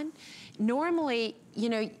 nylon. Normally, you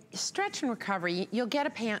know, stretch and recovery, you'll get a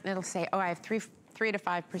pant and it'll say, oh, I have 3 to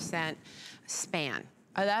 5% span.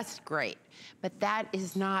 Oh, that's great. But that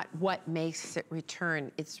is not what makes it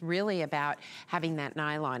return. It's really about having that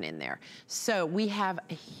nylon in there. So we have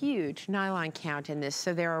a huge nylon count in this.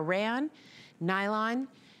 So there are rayon, nylon,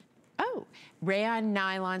 rayon,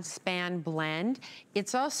 nylon, span blend.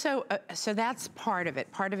 It's also, so that's part of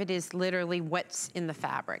it. Part of it is literally what's in the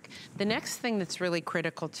fabric. The next thing that's really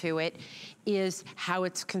critical to it is how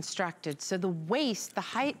it's constructed. So the waist, the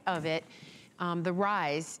height of it, the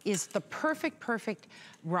rise is the perfect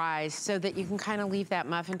rise so that you can kind of leave that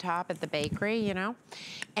muffin top at the bakery, you know?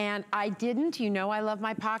 And I didn't, you know I love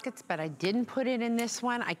my pockets, but I didn't put it in this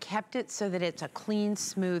one. I kept it so that it's a clean,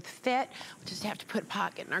 smooth fit. We just have to put a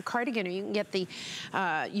pocket in our cardigan, or you can get the,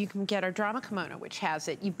 you can get our drama kimono, which has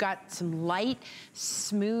it. You've got some light,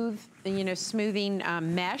 smooth, you know, smoothing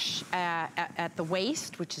mesh at the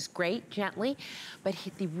waist, which is great, gently. But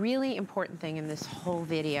the really important thing in this whole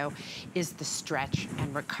video is the stretch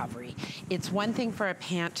and recovery. It's one thing for a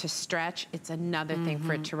pant to stretch, it's another thing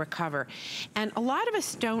for it to recover. And a lot of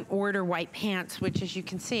us don't order white pants, which as you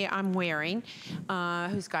can see, I'm wearing.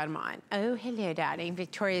 Who's got them on? Oh, hello, Daddy.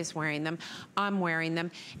 Victoria's wearing them. I'm wearing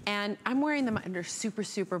them. And I'm wearing them under super,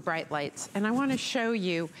 super bright lights. And I want to show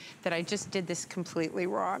you that I just did this completely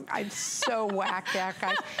wrong. I'm so whacked out,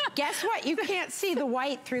 guys. Guess what? You can't see the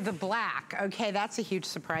white through the black. Okay, that's a huge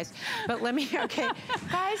surprise. But let me, okay.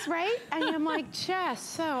 Guys, right? I am like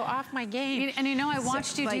just so off my game. And you know, I watched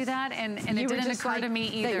you do that, and it didn't occur to me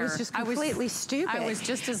either. It was just completely stupid. I was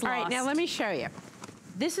just as lost. All right, now let me show you.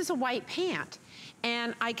 This is a white pant.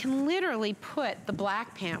 And I can literally put the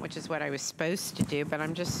black pant, which is what I was supposed to do, but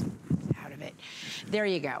I'm just out of it. There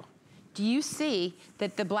you go. Do you see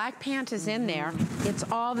that the black pant is in there? It's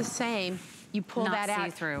all the same. You pull that out.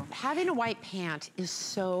 See-through. Having a white pant is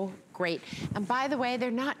so great. And by the way, they're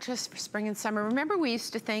not just for spring and summer. Remember we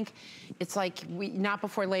used to think it's like not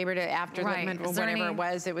before Labor Day, after whatever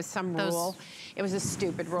it was some rule. It was a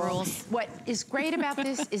stupid rule. What is great about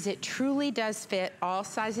this is it truly does fit all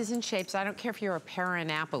sizes and shapes. I don't care if you're a pear or an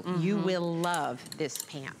apple. You will love this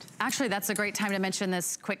pant. Actually, that's a great time to mention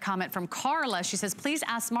this quick comment from Carla. She says, please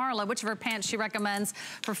ask Marla which of her pants she recommends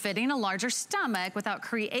for fitting a larger stomach without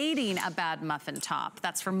creating a bad muffin top.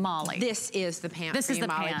 That's for Molly. This is the pant. This is the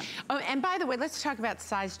pant. Oh, and by the way, let's talk about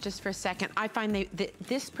size just for a second. I find that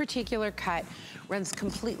this particular cut runs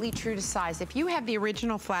completely true to size. If you have the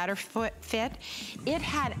original flatter foot fit, it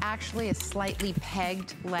had actually a slightly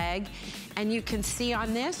pegged leg, and you can see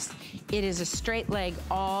on this, it is a straight leg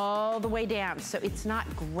all the way down, so it's not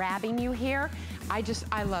grabbing you here.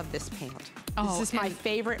 I love this pant. This is my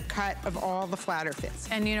favorite cut of all the flatter fits.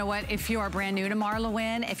 And you know what? If you are brand new to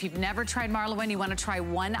MarlaWynne, if you've never tried MarlaWynne, you want to try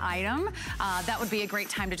one item, that would be a great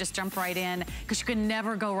time to just jump right in, because you can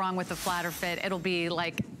never go wrong with the flatter fit. It'll be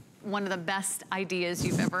like one of the best ideas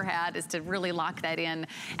you've ever had is to really lock that in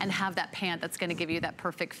and have that pant that's going to give you that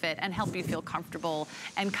perfect fit and help you feel comfortable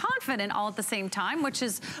and confident all at the same time, which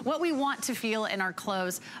is what we want to feel in our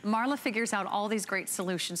clothes. Marla figures out all these great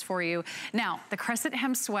solutions for you. Now, the crescent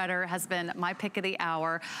hem sweater has been my pick of the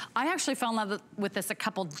hour. I actually fell in love with this a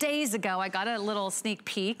couple days ago. I got a little sneak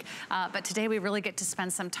peek, but today we really get to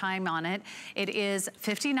spend some time on it. It is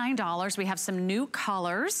 $59. We have some new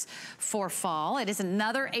colors for fall. It is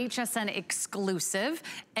another HSN exclusive,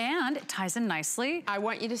 and it ties in nicely. I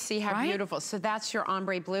want you to see how beautiful. So that's your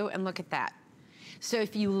ombre blue, and look at that. So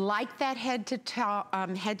if you like that head to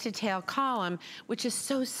tail column, which is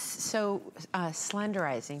so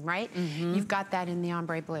slenderizing, right? You've got that in the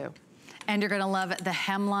ombre blue. And you're gonna love the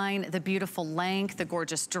hemline, the beautiful length, the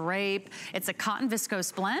gorgeous drape. It's a cotton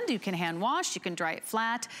viscose blend. You can hand wash, you can dry it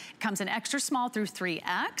flat. It comes in extra small through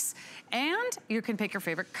 3X. And you can pick your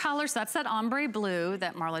favorite color. So that's that ombre blue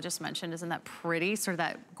that Marla just mentioned. Isn't that pretty? Sort of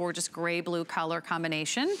that gorgeous gray blue color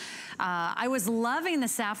combination. I was loving the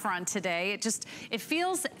saffron today. It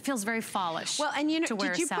feels very fallish. Well, and you know, to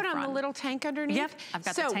wear did you put on the saffron. little tank underneath? Yep, I've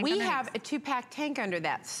got the tank So we underneath. have a 2-pack tank under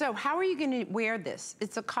that. So how are you gonna wear this?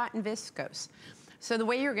 It's a cotton viscose. So the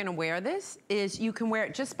way you're gonna wear this is you can wear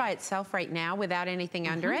it just by itself right now without anything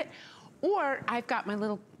under it. Or I've got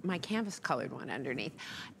my canvas colored one underneath.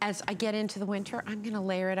 As I get into the winter, I'm gonna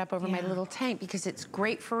layer it up over my little tank because it's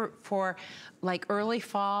great for like early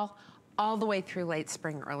fall, all the way through late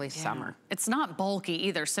spring, early summer. It's not bulky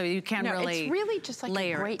either, so you can really it's really just like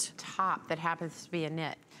layer a great it. top that happens to be a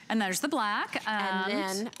knit. And there's the black. And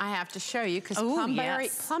then I have to show you, because Oh,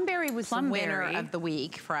 Plumberry was the winner Plumberry. of the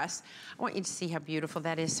week for us. I want you to see how beautiful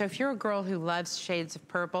that is. So if you're a girl who loves shades of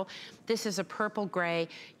purple, this is a purple gray.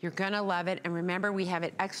 You're gonna love it. And remember, we have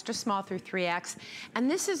it extra small through 3X.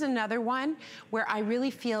 And this is another one where I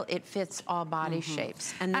really feel it fits all body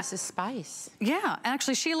shapes. And this is Spice. Yeah,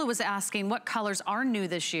 actually Sheila was asking what colors are new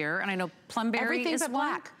this year. And I know Plumberry Everything is but one.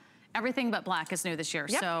 black. Everything but black is new this year.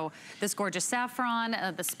 Yep. So this gorgeous saffron,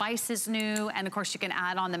 the spice is new, and of course you can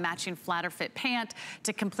add on the matching flatter fit pant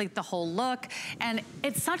to complete the whole look. And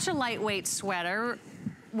it's such a lightweight sweater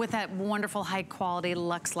with that wonderful high quality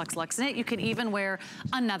luxe in it. You can even wear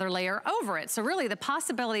another layer over it. So really the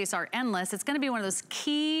possibilities are endless. It's gonna be one of those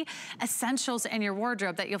key essentials in your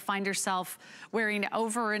wardrobe that you'll find yourself wearing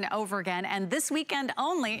over and over again. And this weekend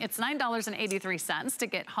only, it's $9.83 to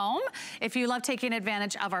get home. If you love taking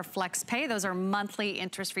advantage of our Flex Pay, those are monthly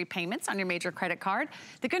interest-free payments on your major credit card.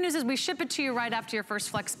 The good news is we ship it to you right after your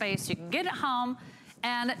first Flex Pay, so you can get it home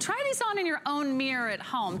and try these on in your own mirror at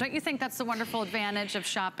home. Don't you think that's the wonderful advantage of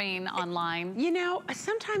shopping online? You know,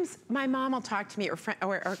 sometimes my mom will talk to me, or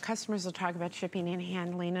customers will talk about shipping and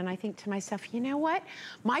handling, and I think to myself, you know what?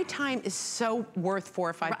 My time is so worth $4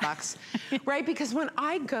 or $5, right? Because when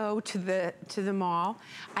I go to the mall,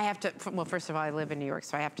 I have to, well, first of all, I live in New York,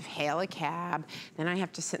 so I have to hail a cab, then I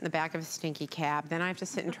have to sit in the back of a stinky cab, then I have to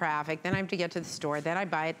sit in traffic, then I have to get to the store, then I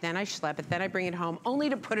buy it, then I schlep it, then I bring it home, only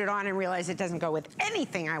to put it on and realize it doesn't go with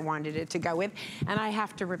anything I wanted it to go with, and I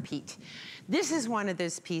have to repeat. This is one of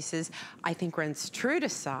those pieces I think runs true to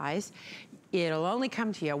size. It'll only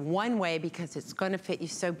come to you one way because it's gonna fit you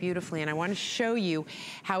so beautifully, and I wanna show you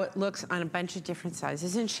how it looks on a bunch of different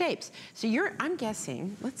sizes and shapes. So I'm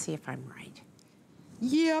guessing, let's see if I'm right.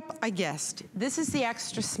 Yep, I guessed. This is the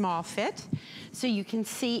extra small fit. So you can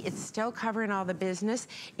see it's still covering all the business.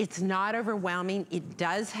 It's not overwhelming. It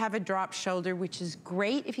does have a drop shoulder, which is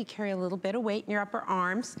great if you carry a little bit of weight in your upper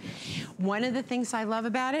arms. One of the things I love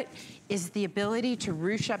about it is the ability to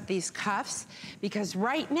ruche up these cuffs, because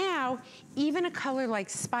right now, even a color like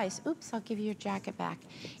Spice, oops, I'll give you your jacket back.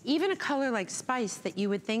 Even a color like Spice that you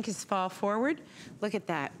would think is fall forward, look at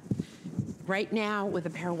that. Right now, with a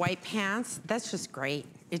pair of white pants, that's just great.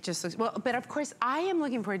 It just looks, well, but of course, I am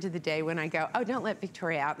looking forward to the day when I go, oh, don't let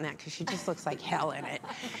Victoria out in that, because she just looks like hell in it.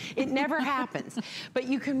 It never happens. But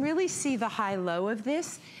you can really see the high-low of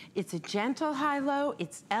this. It's a gentle high-low,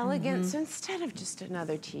 it's elegant, so instead of just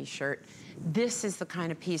another t-shirt, this is the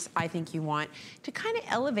kind of piece I think you want to kind of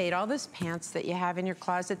elevate all those pants that you have in your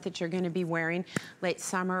closet that you're gonna be wearing late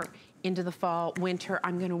summer, into the fall, winter.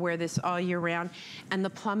 I'm gonna wear this all year round. And the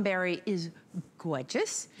Plumberry is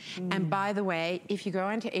gorgeous. And by the way, if you go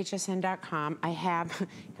onto hsn.com, I have,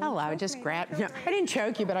 hello, I just grabbed, no, I didn't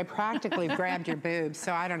choke you, but I practically grabbed your boobs,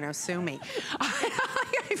 so I don't know, sue me.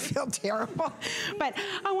 I feel terrible. But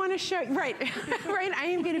I wanna show you, right, I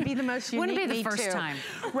am gonna be the most unique. Wouldn't be the first time.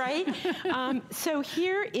 Right? So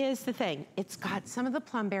here is the thing. It's got some of the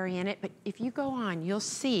Plumberry in it, but if you go on, you'll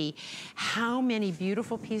see how many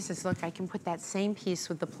beautiful pieces. Look, I can put that same piece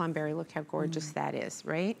with the Plumberry. Look how gorgeous that is,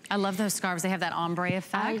 right? I love those scarves. They have that ombre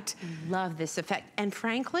effect. I love this effect. And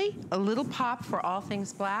frankly, a little pop for all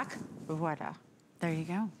things black. Voila. There you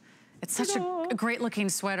go. It's such a great looking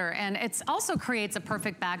sweater, and it also creates a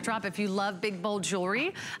perfect backdrop. If you love big, bold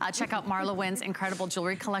jewelry, check out MarlaWynne's incredible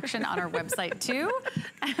jewelry collection on our website too,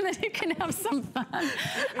 and then you can have some fun.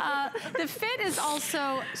 The fit is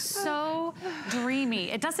also so dreamy.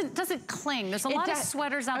 It doesn't cling. There's a lot of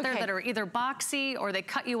sweaters out there that are either boxy or they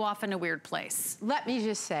cut you off in a weird place. Let me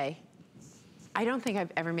just say, I don't think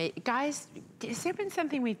I've ever made, guys, has there been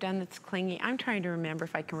something we've done that's clingy? I'm trying to remember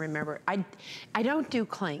if I can remember. I don't do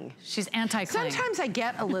cling. She's anti-cling. Sometimes I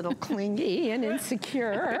get a little clingy and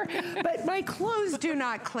insecure, but my clothes do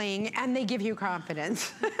not cling and they give you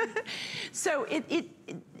confidence. So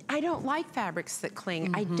I don't like fabrics that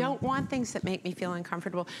cling. I don't want things that make me feel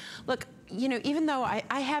uncomfortable. Look, you know, even though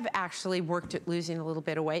I have actually worked at losing a little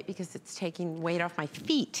bit of weight because it's taking weight off my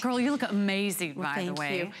feet. Girl, you look amazing, Well, by the way.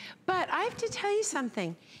 Thank you. But I have to tell you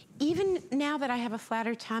something. Even now that I have a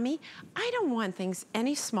flatter tummy, I don't want things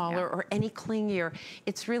any smaller or any clingier.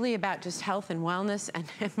 It's really about just health and wellness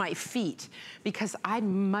and my feet, because I'd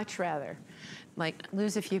much rather like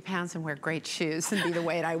lose a few pounds and wear great shoes and be the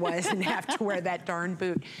weight I was and have to wear that darn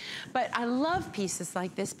boot. But I love pieces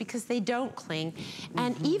like this because they don't cling.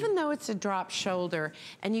 And even though it's a drop shoulder,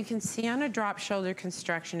 and you can see on a drop shoulder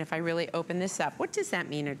construction, if I really open this up, what does that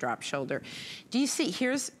mean, a drop shoulder? Do you see,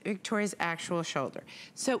 here's Victoria's actual shoulder.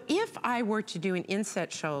 So if I were to do an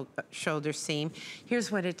inset shoulder seam, here's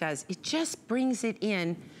what it does. It just brings it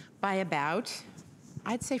in by about,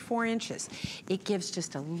 I'd say 4 inches. It gives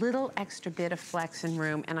just a little extra bit of flex and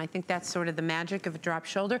room, and I think that's sort of the magic of a drop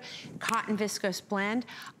shoulder. Cotton viscose blend.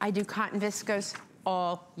 I do cotton viscose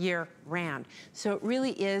all year round. So it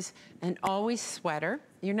really is an always sweater.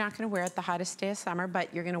 You're not gonna wear it the hottest day of summer,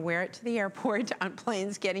 but you're gonna wear it to the airport, on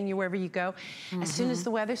planes, getting you wherever you go. As soon as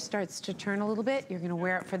the weather starts to turn a little bit, you're gonna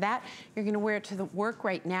wear it for that. You're gonna wear it to the work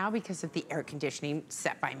right now because of the air conditioning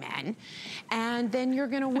set by men. And then you're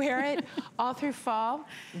gonna wear it all through fall,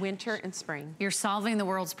 winter, and spring. You're solving the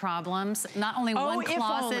world's problems, not only one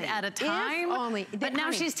closet at a time, if only. but now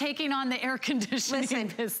Honey, she's taking on the air conditioning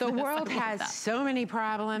business. Listen, the world has so many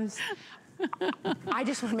problems. I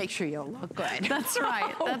just want to make sure you'll look good. That's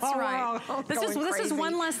right. That's right. This is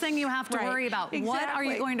one less thing you have to worry about. Exactly. What are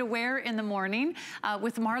you going to wear in the morning?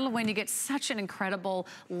 With MarlaWynne, you get such an incredible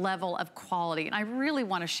level of quality, and I really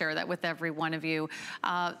want to share that with every one of you.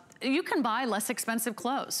 You can buy less expensive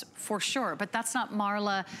clothes, for sure, but that's not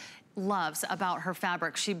Marla loves about her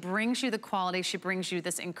fabric. She brings you the quality. She brings you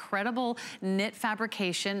this incredible knit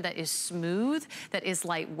fabrication that is smooth, that is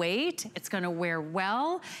lightweight. It's going to wear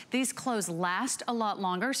well. These clothes last a lot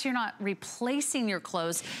longer, so you're not replacing your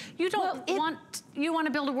clothes. You don't you want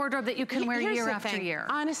to build a wardrobe that you can wear year after year.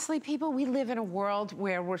 Honestly, people, we live in a world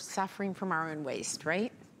where we're suffering from our own waste,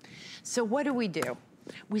 right? So what do?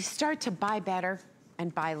 We start to buy better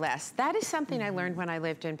and buy less. That is something I learned when I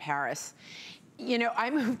lived in Paris. You know, I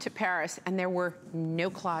moved to Paris and there were no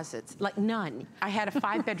closets, like none. I had a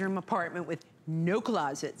 5-bedroom apartment with no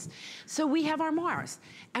closets. So we have armoires.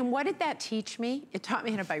 And what did that teach me? It taught me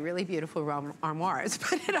how to buy really beautiful armoires,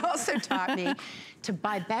 but it also taught me to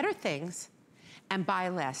buy better things and buy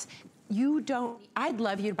less. I'd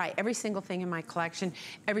love you to buy every single thing in my collection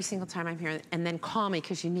every single time I'm here, and then call me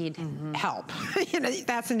because you need help. You know,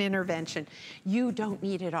 that's an intervention. You don't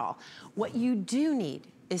need it all. What you do need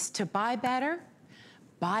is to buy better,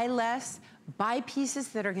 buy less, buy pieces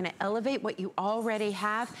that are gonna elevate what you already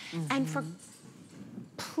have, and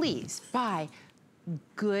please buy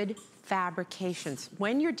good fabrications.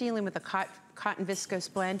 When you're dealing with a cotton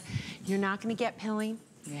viscose blend, you're not gonna get pilling.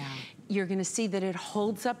 Yeah. You're gonna see that it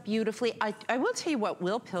holds up beautifully. I will tell you what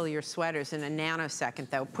will pill your sweaters in a nanosecond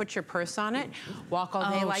though. Put your purse on it, walk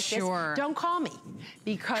all day like this. Don't call me,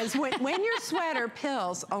 because when your sweater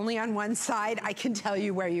pills only on one side, I can tell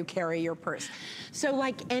you where you carry your purse. So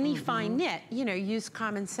like any fine knit, you know, use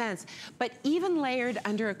common sense. But even layered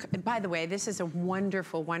under, by the way, this is a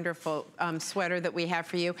wonderful, wonderful sweater that we have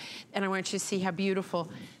for you. And I want you to see how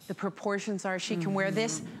beautiful the proportions are. She can wear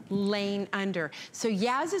this laying under. So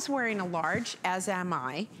Yaz is wearing a large, as am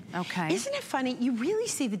I. Okay. Isn't it funny? You really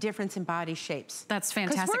see the difference in body shapes. That's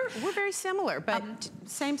fantastic. Because we're very similar, but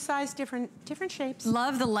same size, different shapes.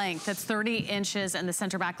 Love the length. That's 30 inches and the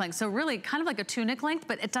center back length. So really kind of like a tunic length,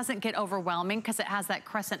 but it doesn't get overwhelming because it has that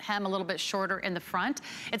crescent hem a little bit shorter in the front.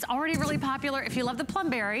 It's already really popular. If you love the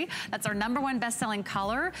plumberry, that's our #1 best-selling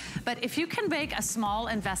color. But if you can make a small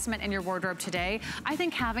investment in your wardrobe today, I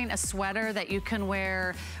think having a sweater that you can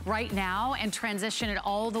wear right now and transition it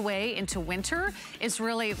all the way into winter is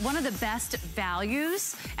really one of the best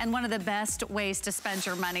values and one of the best ways to spend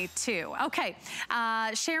your money too. Okay,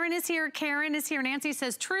 Sharon is here, Karen is here, Nancy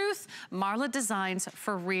says, truth, Marla designs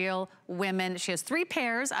for real women. She has 3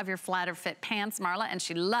 pairs of your flatter fit pants, Marla, and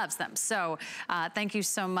she loves them. So thank you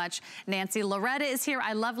so much, Nancy. Loretta is here.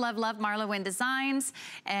 I love, love, love MarlaWynne Designs.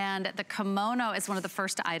 And the kimono is one of the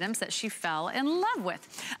first items that she fell in love with.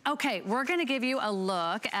 Okay, we're gonna give you a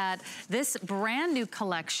look at this brand new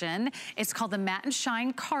collection. It's called the Matte and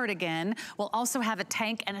Shine Cardigan. We'll also have a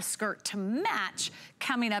tank and a skirt to match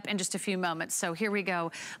coming up in just a few moments. So here we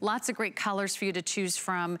go. Lots of great colors for you to choose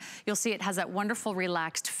from. You'll see it has that wonderful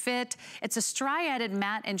relaxed fit. It's a striated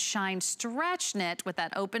matte and shine stretch knit with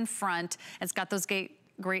that open front. It's got those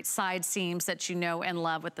great side seams that you know and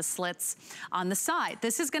love with the slits on the side.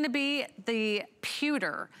 This is gonna be the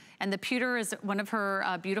pewter. And the pewter is one of her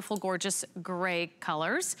beautiful, gorgeous gray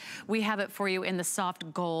colors. We have it for you in the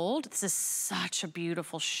soft gold. This is such a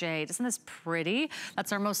beautiful shade. Isn't this pretty?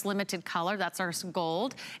 That's our most limited color. That's our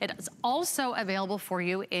gold. It is also available for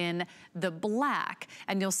you in the black.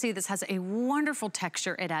 And you'll see this has a wonderful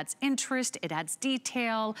texture. It adds interest, it adds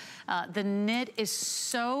detail. The knit is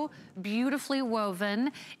so beautifully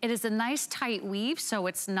woven. It is a nice tight weave, so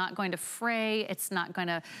it's not going to fray. It's not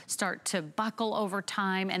gonna start to buckle over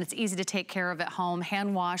time, and it's easy to take care of at home.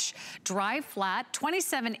 Hand wash, dry flat,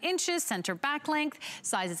 27 inches, center back length.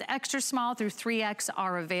 Sizes extra small through 3X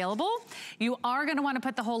are available. You are gonna wanna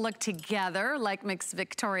put the whole look together like Miss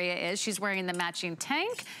Victoria is. She's wearing the matching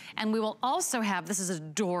tank, and we will also have, this is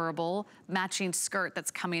adorable, matching skirt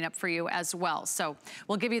that's coming up for you as well. So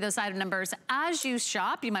we'll give you those item numbers as you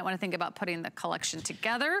shop. You might wanna think about putting the collection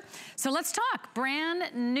together. So let's talk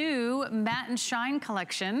brand new Matte and Shine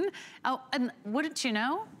collection. Oh, and wouldn't you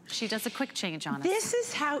know, she does a quick change on us. This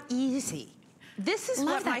is how easy. This is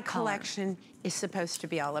Love what my that color. collection is supposed to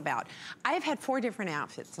be all about. I've had 4 different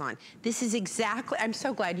outfits on. This is exactly, I'm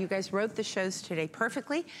so glad you guys wrote the shows today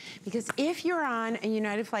perfectly, because if you're on a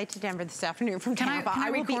United flight to Denver this afternoon from Tampa,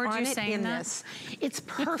 I will be record on you it saying in that? this. It's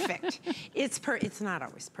perfect. It's not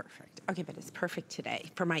always perfect. Okay, but it's perfect today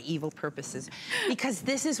for my evil purposes, because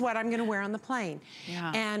this is what I'm gonna wear on the plane.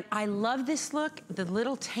 Yeah. And I love this look. The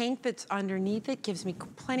little tank that's underneath it gives me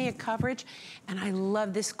plenty of coverage. And I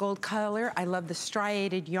love this gold color. I love the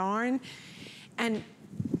striated yarn. And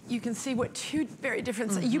you can see what 2 very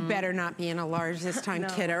different, you better not be in a large this time,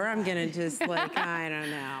 kiddo. I'm gonna just like, I don't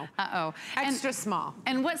know. Uh-oh. Extra small.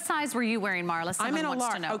 And what size were you wearing, Marla? I'm in a wants to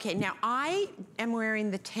large. know. Okay, now I am wearing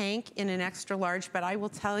the tank in an extra large, but I will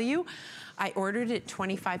tell you, I ordered it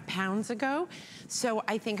 25 pounds ago, so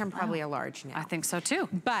I think I'm probably a large now. I think so too.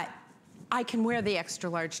 But I can wear the extra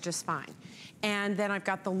large just fine. And then I've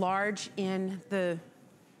got the large in the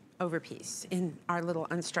overpiece in our little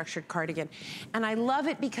unstructured cardigan. And I love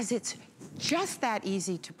it because it's just that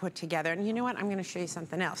easy to put together. And you know what? I'm gonna show you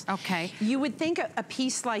something else. Okay. You would think a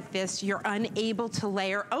piece like this, you're unable to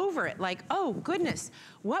layer over it. Like, oh goodness,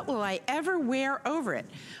 what will I ever wear over it?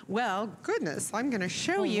 Well, goodness, I'm gonna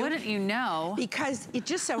show you. Wouldn't you know? Because it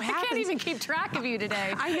just so happens. I can't even keep track of you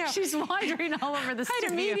today. I know. She's wandering all over the studio.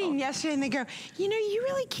 I had a meeting yesterday and they go, you know, you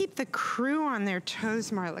really keep the crew on their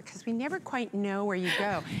toes, Marla, because we never quite know where you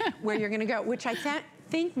go, where you're gonna go, which I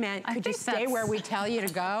think meant, could you stay where we tell you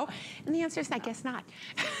to go? And the answer is, I guess not.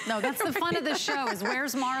 No, that's the fun of the show is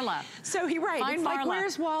where's Marla? So you're right, Find it's like, Marla.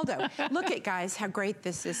 where's Waldo? Look at, guys, how great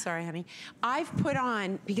this is. Sorry, honey. I've put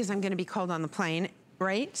on, because I'm gonna be cold on the plane,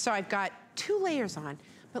 right? So I've got 2 layers on,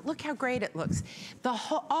 but look how great it looks.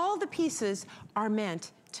 All the pieces are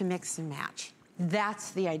meant to mix and match. That's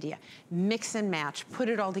the idea. Mix and match, put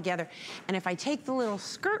it all together. And if I take the little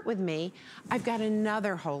skirt with me, I've got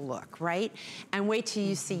another whole look, right? And wait till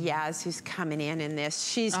you see Yaz, who's coming in this.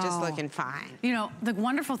 She's just looking fine. You know, the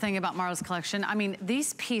wonderful thing about Marla's collection, I mean,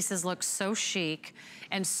 these pieces look so chic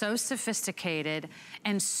and so sophisticated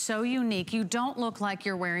and so unique. You don't look like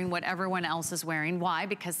you're wearing what everyone else is wearing. Why?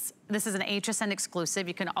 Because this is an HSN exclusive.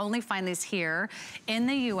 You can only find these here in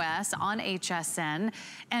the US on HSN.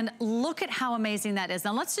 And look at how amazing that is.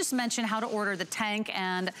 Now let's just mention how to order the tank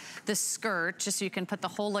and the skirt, just so you can put the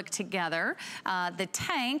whole look together. The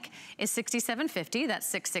tank is $67.50,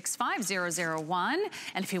 that's $665,001.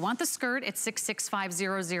 And if you want the skirt, it's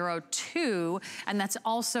 $665,002, and that's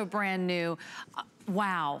also brand new.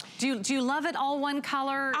 Wow. Do you love it all one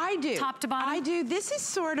color? I do. Top to bottom? I do. This is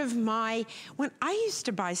sort of my, when I used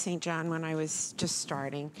to buy St. John when I was just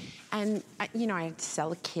starting, and you know, I had to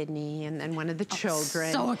sell a kidney and then one of the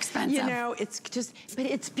children. So expensive. You know, it's just, but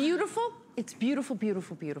it's beautiful. It's beautiful,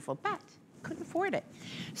 beautiful, beautiful, but couldn't afford it.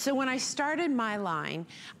 So when I started my line,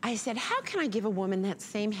 I said, how can I give a woman that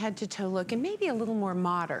same head to toe look and maybe a little more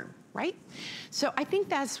modern? Right? So I think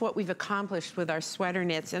that's what we've accomplished with our sweater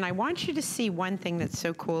knits. And I want you to see one thing that's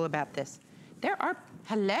so cool about this. There are,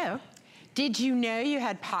 hello. Did you know you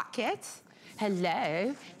had pockets?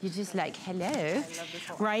 Hello. You're just like, hello.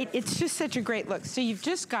 Right? It's just such a great look. So you've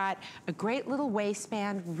just got a great little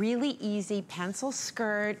waistband, really easy pencil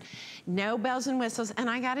skirt, no bells and whistles. And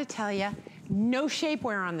I gotta tell you, no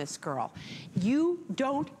shapewear on this girl. You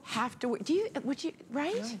don't have to, would you,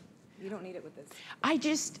 right? No. You don't need it with this.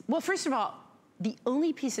 Well, first of all, the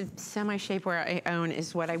only piece of semi-shapewear I own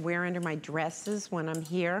is what I wear under my dresses when I'm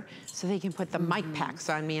here, so they can put the mic packs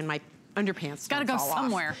on me and my underpants Gotta go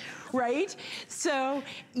somewhere. Right? So,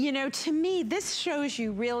 you know, to me, this shows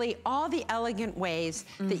you really all the elegant ways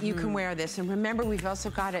that you can wear this. And remember, we've also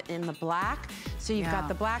got it in the black. So you've got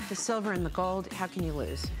the black, the silver, and the gold. How can you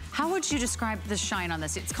lose? How would you describe the shine on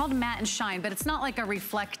this? It's called matte and shine, but it's not like a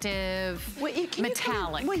reflective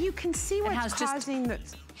metallic. You can see what's causing the...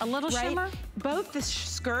 A little shimmer? Both the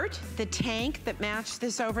skirt, the tank that matched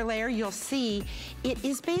this overlayer, you'll see it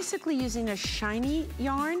is basically using a shiny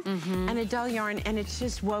yarn and a dull yarn, and it's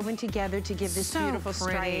just woven together to give this beautiful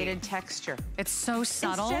striated texture. It's so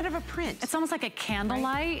subtle. Instead of a print. It's almost like a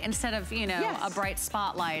candlelight instead of, you know, a bright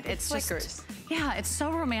spotlight. It's flickers. Just, yeah, it's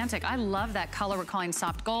so romantic. I love that color. We're calling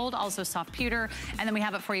soft gold, also soft pewter, and then we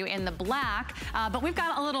have it for you in the black. But we've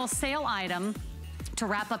got a little sale item to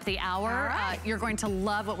wrap up the hour. You're going to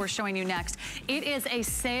love what we're showing you next. It is a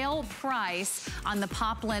sale price on the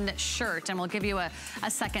poplin shirt, and we'll give you a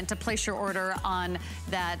second to place your order on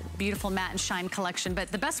that beautiful matte and shine collection.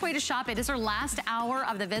 But the best way to shop, it is our last hour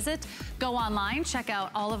of the visit. Go online, check out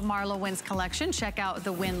all of MarlaWynne's collection, check out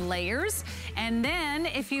the Wynne layers, and then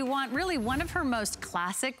if you want really one of her most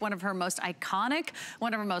classic, one of her most iconic,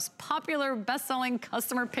 one of her most popular, best-selling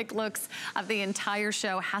customer pick looks of the entire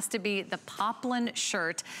show has to be the poplin shirt.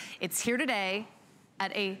 It's here today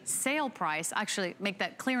at a sale price, actually make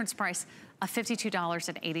that clearance price of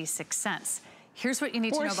 $52.86. Here's what you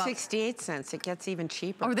need to know about— Or 68 cents, it gets even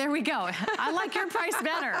cheaper. Oh, there we go. I like your price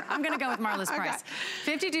better. I'm gonna go with Marla's price.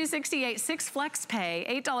 $52.68, 6 flex pay,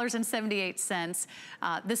 $8.78.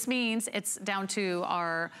 This means it's down to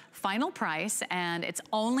our final price, and it's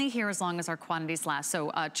only here as long as our quantities last.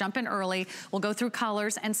 So jump in early. We'll go through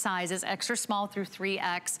colors and sizes, extra small through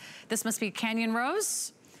 3X. This must be Canyon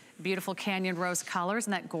Rose. Beautiful Canyon Rose colors,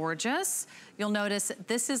 isn't that gorgeous? You'll notice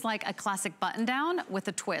this is like a classic button down with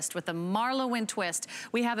a twist, with a MarlaWynne twist.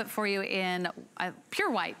 We have it for you in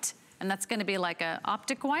pure white, and that's gonna be like a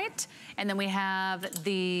optic white. And then we have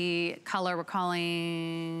the color we're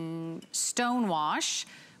calling Stonewash,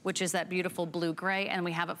 which is that beautiful blue gray, and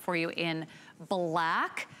we have it for you in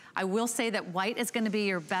black. I will say that white is gonna be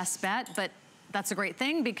your best bet, but that's a great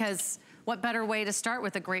thing because what better way to start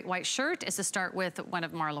with a great white shirt is to start with one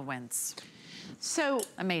of MarlaWynne's. So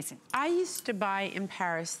amazing. I used to buy in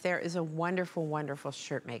Paris. There is a wonderful, wonderful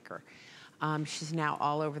shirt maker. She's now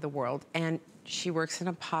all over the world, and she works in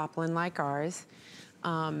a poplin like ours.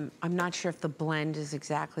 I'm not sure if the blend is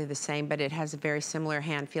exactly the same, but it has a very similar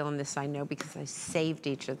hand feel in this, I know, because I saved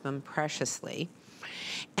each of them preciously.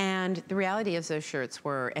 And the reality is those shirts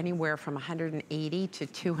were anywhere from $180 to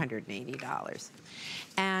 $280.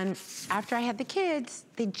 And after I had the kids,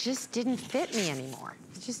 they just didn't fit me anymore.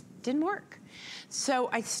 It just didn't work. So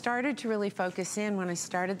I started to really focus in when I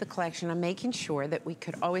started the collection on making sure that we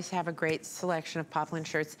could always have a great selection of poplin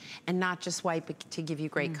shirts and not just white, but to give you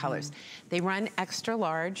great colors. They run extra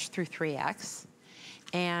large through 3X.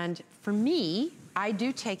 And for me, I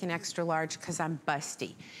do take an extra large because I'm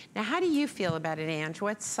busty. Now, how do you feel about it, Ange?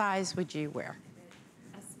 What size would you wear?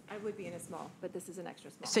 I would be in a small, but this is an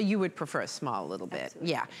extra small. So you would prefer a small a little bit?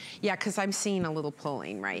 Absolutely. Yeah, yeah, because I'm seeing a little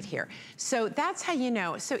pulling right here. So that's how you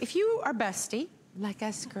know. So if you are busty, like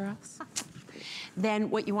us girls, then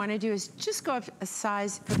what you want to do is just go up a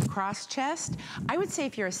size for the cross chest. I would say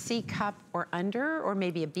if you're a C cup or under, or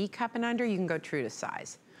maybe a B cup and under, you can go true to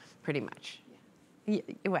size, pretty much. Yeah.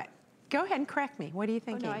 What? Go ahead and correct me. What are you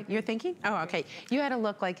thinking? Oh, no, You're thinking? Oh, okay. You had a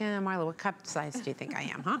look like, Marla, what cup size do you think I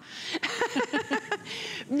am, huh?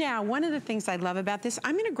 Now, one of the things I love about this,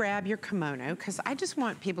 I'm gonna grab your kimono because I just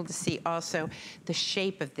want people to see also the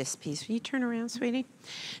shape of this piece. Will you turn around, sweetie?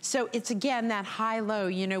 So it's, again, that high-low.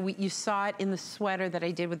 You know, you saw it in the sweater that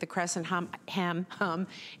I did with the crescent hem.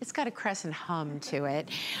 It's got a crescent hum to it.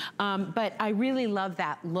 But I really love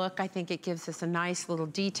that look. I think it gives us a nice little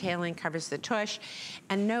detailing, covers the tush.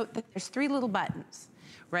 And note that there's 3 little buttons,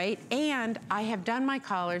 right? And I have done my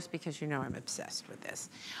collars because you know I'm obsessed with this.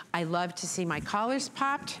 I love to see my collars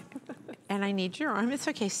popped, and I need your arm. It's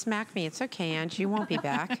okay, smack me. It's okay, Ange, you won't be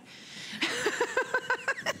back.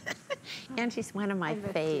 And she's one of my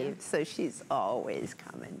faves, so she's always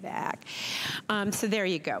coming back. So there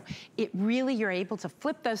you go. It really, you're able to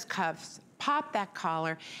flip those cuffs, pop that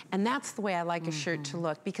collar, and that's the way I like a shirt to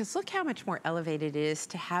look, because look how much more elevated it is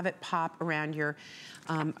to have it pop around your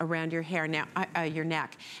hair, now, your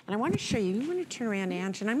neck. And I want to show you, you want to turn around,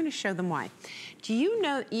 Ange, and I'm going to show them why. Do you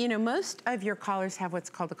know, most of your collars have what's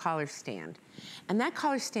called a collar stand. And that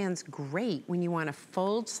collar stand's great when you want to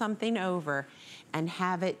fold something over and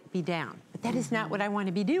have it be down. But that is not what I want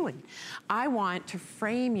to be doing. I want to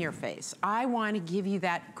frame your face. I want to give you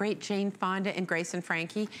that great Jane Fonda and Grace and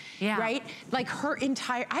Frankie, right? Like her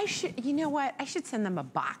entire, you know what? I should send them a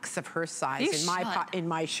box of her size in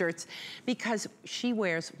my shirts, because she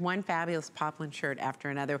wears one fabulous poplin shirt after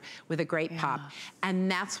another with a great pop. And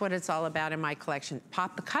that's what it's all about in my collection.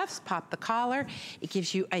 Pop the cuffs, pop the collar. It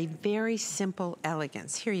gives you a very simple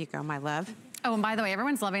elegance. Here you go, my love. Oh, and by the way,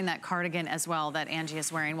 everyone's loving that cardigan as well that Angie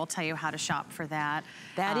is wearing. We'll tell you how to shop for that.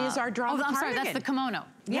 That is our drama cardigan. I'm sorry, that's the kimono.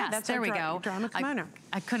 Yeah, yes, that's there our we go. Drama kimono.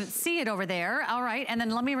 I couldn't see it over there. All right, and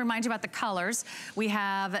then let me remind you about the colors. We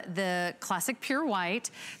have the classic pure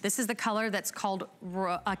white. This is the color that's called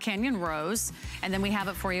Canyon Rose. And then we have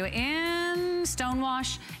it for you in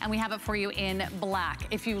Stonewash, and we have it for you in black.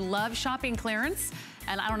 If you love shopping clearance,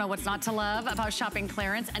 and I don't know what's not to love about shopping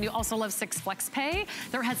clearance, and you also love 6 Flex Pay,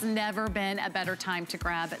 there has never been a better time to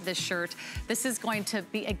grab this shirt. This is going to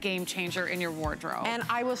be a game changer in your wardrobe. And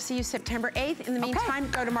I will see you September 8th. In the meantime,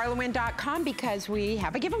 go to MarlaWynne.com because we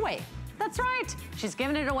have a giveaway. That's right. She's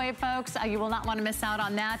giving it away, folks. You will not want to miss out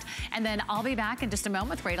on that. And then I'll be back in just a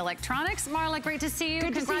moment with Great Electronics. Marla, great to see you.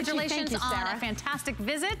 Good Congratulations to see you. Thank you, on a fantastic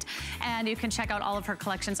visit. And you can check out all of her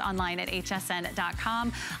collections online at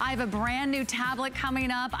hsn.com. I have a brand new tablet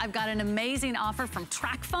coming up. I've got an amazing offer from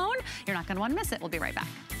TrackPhone. You're not going to want to miss it. We'll be right back.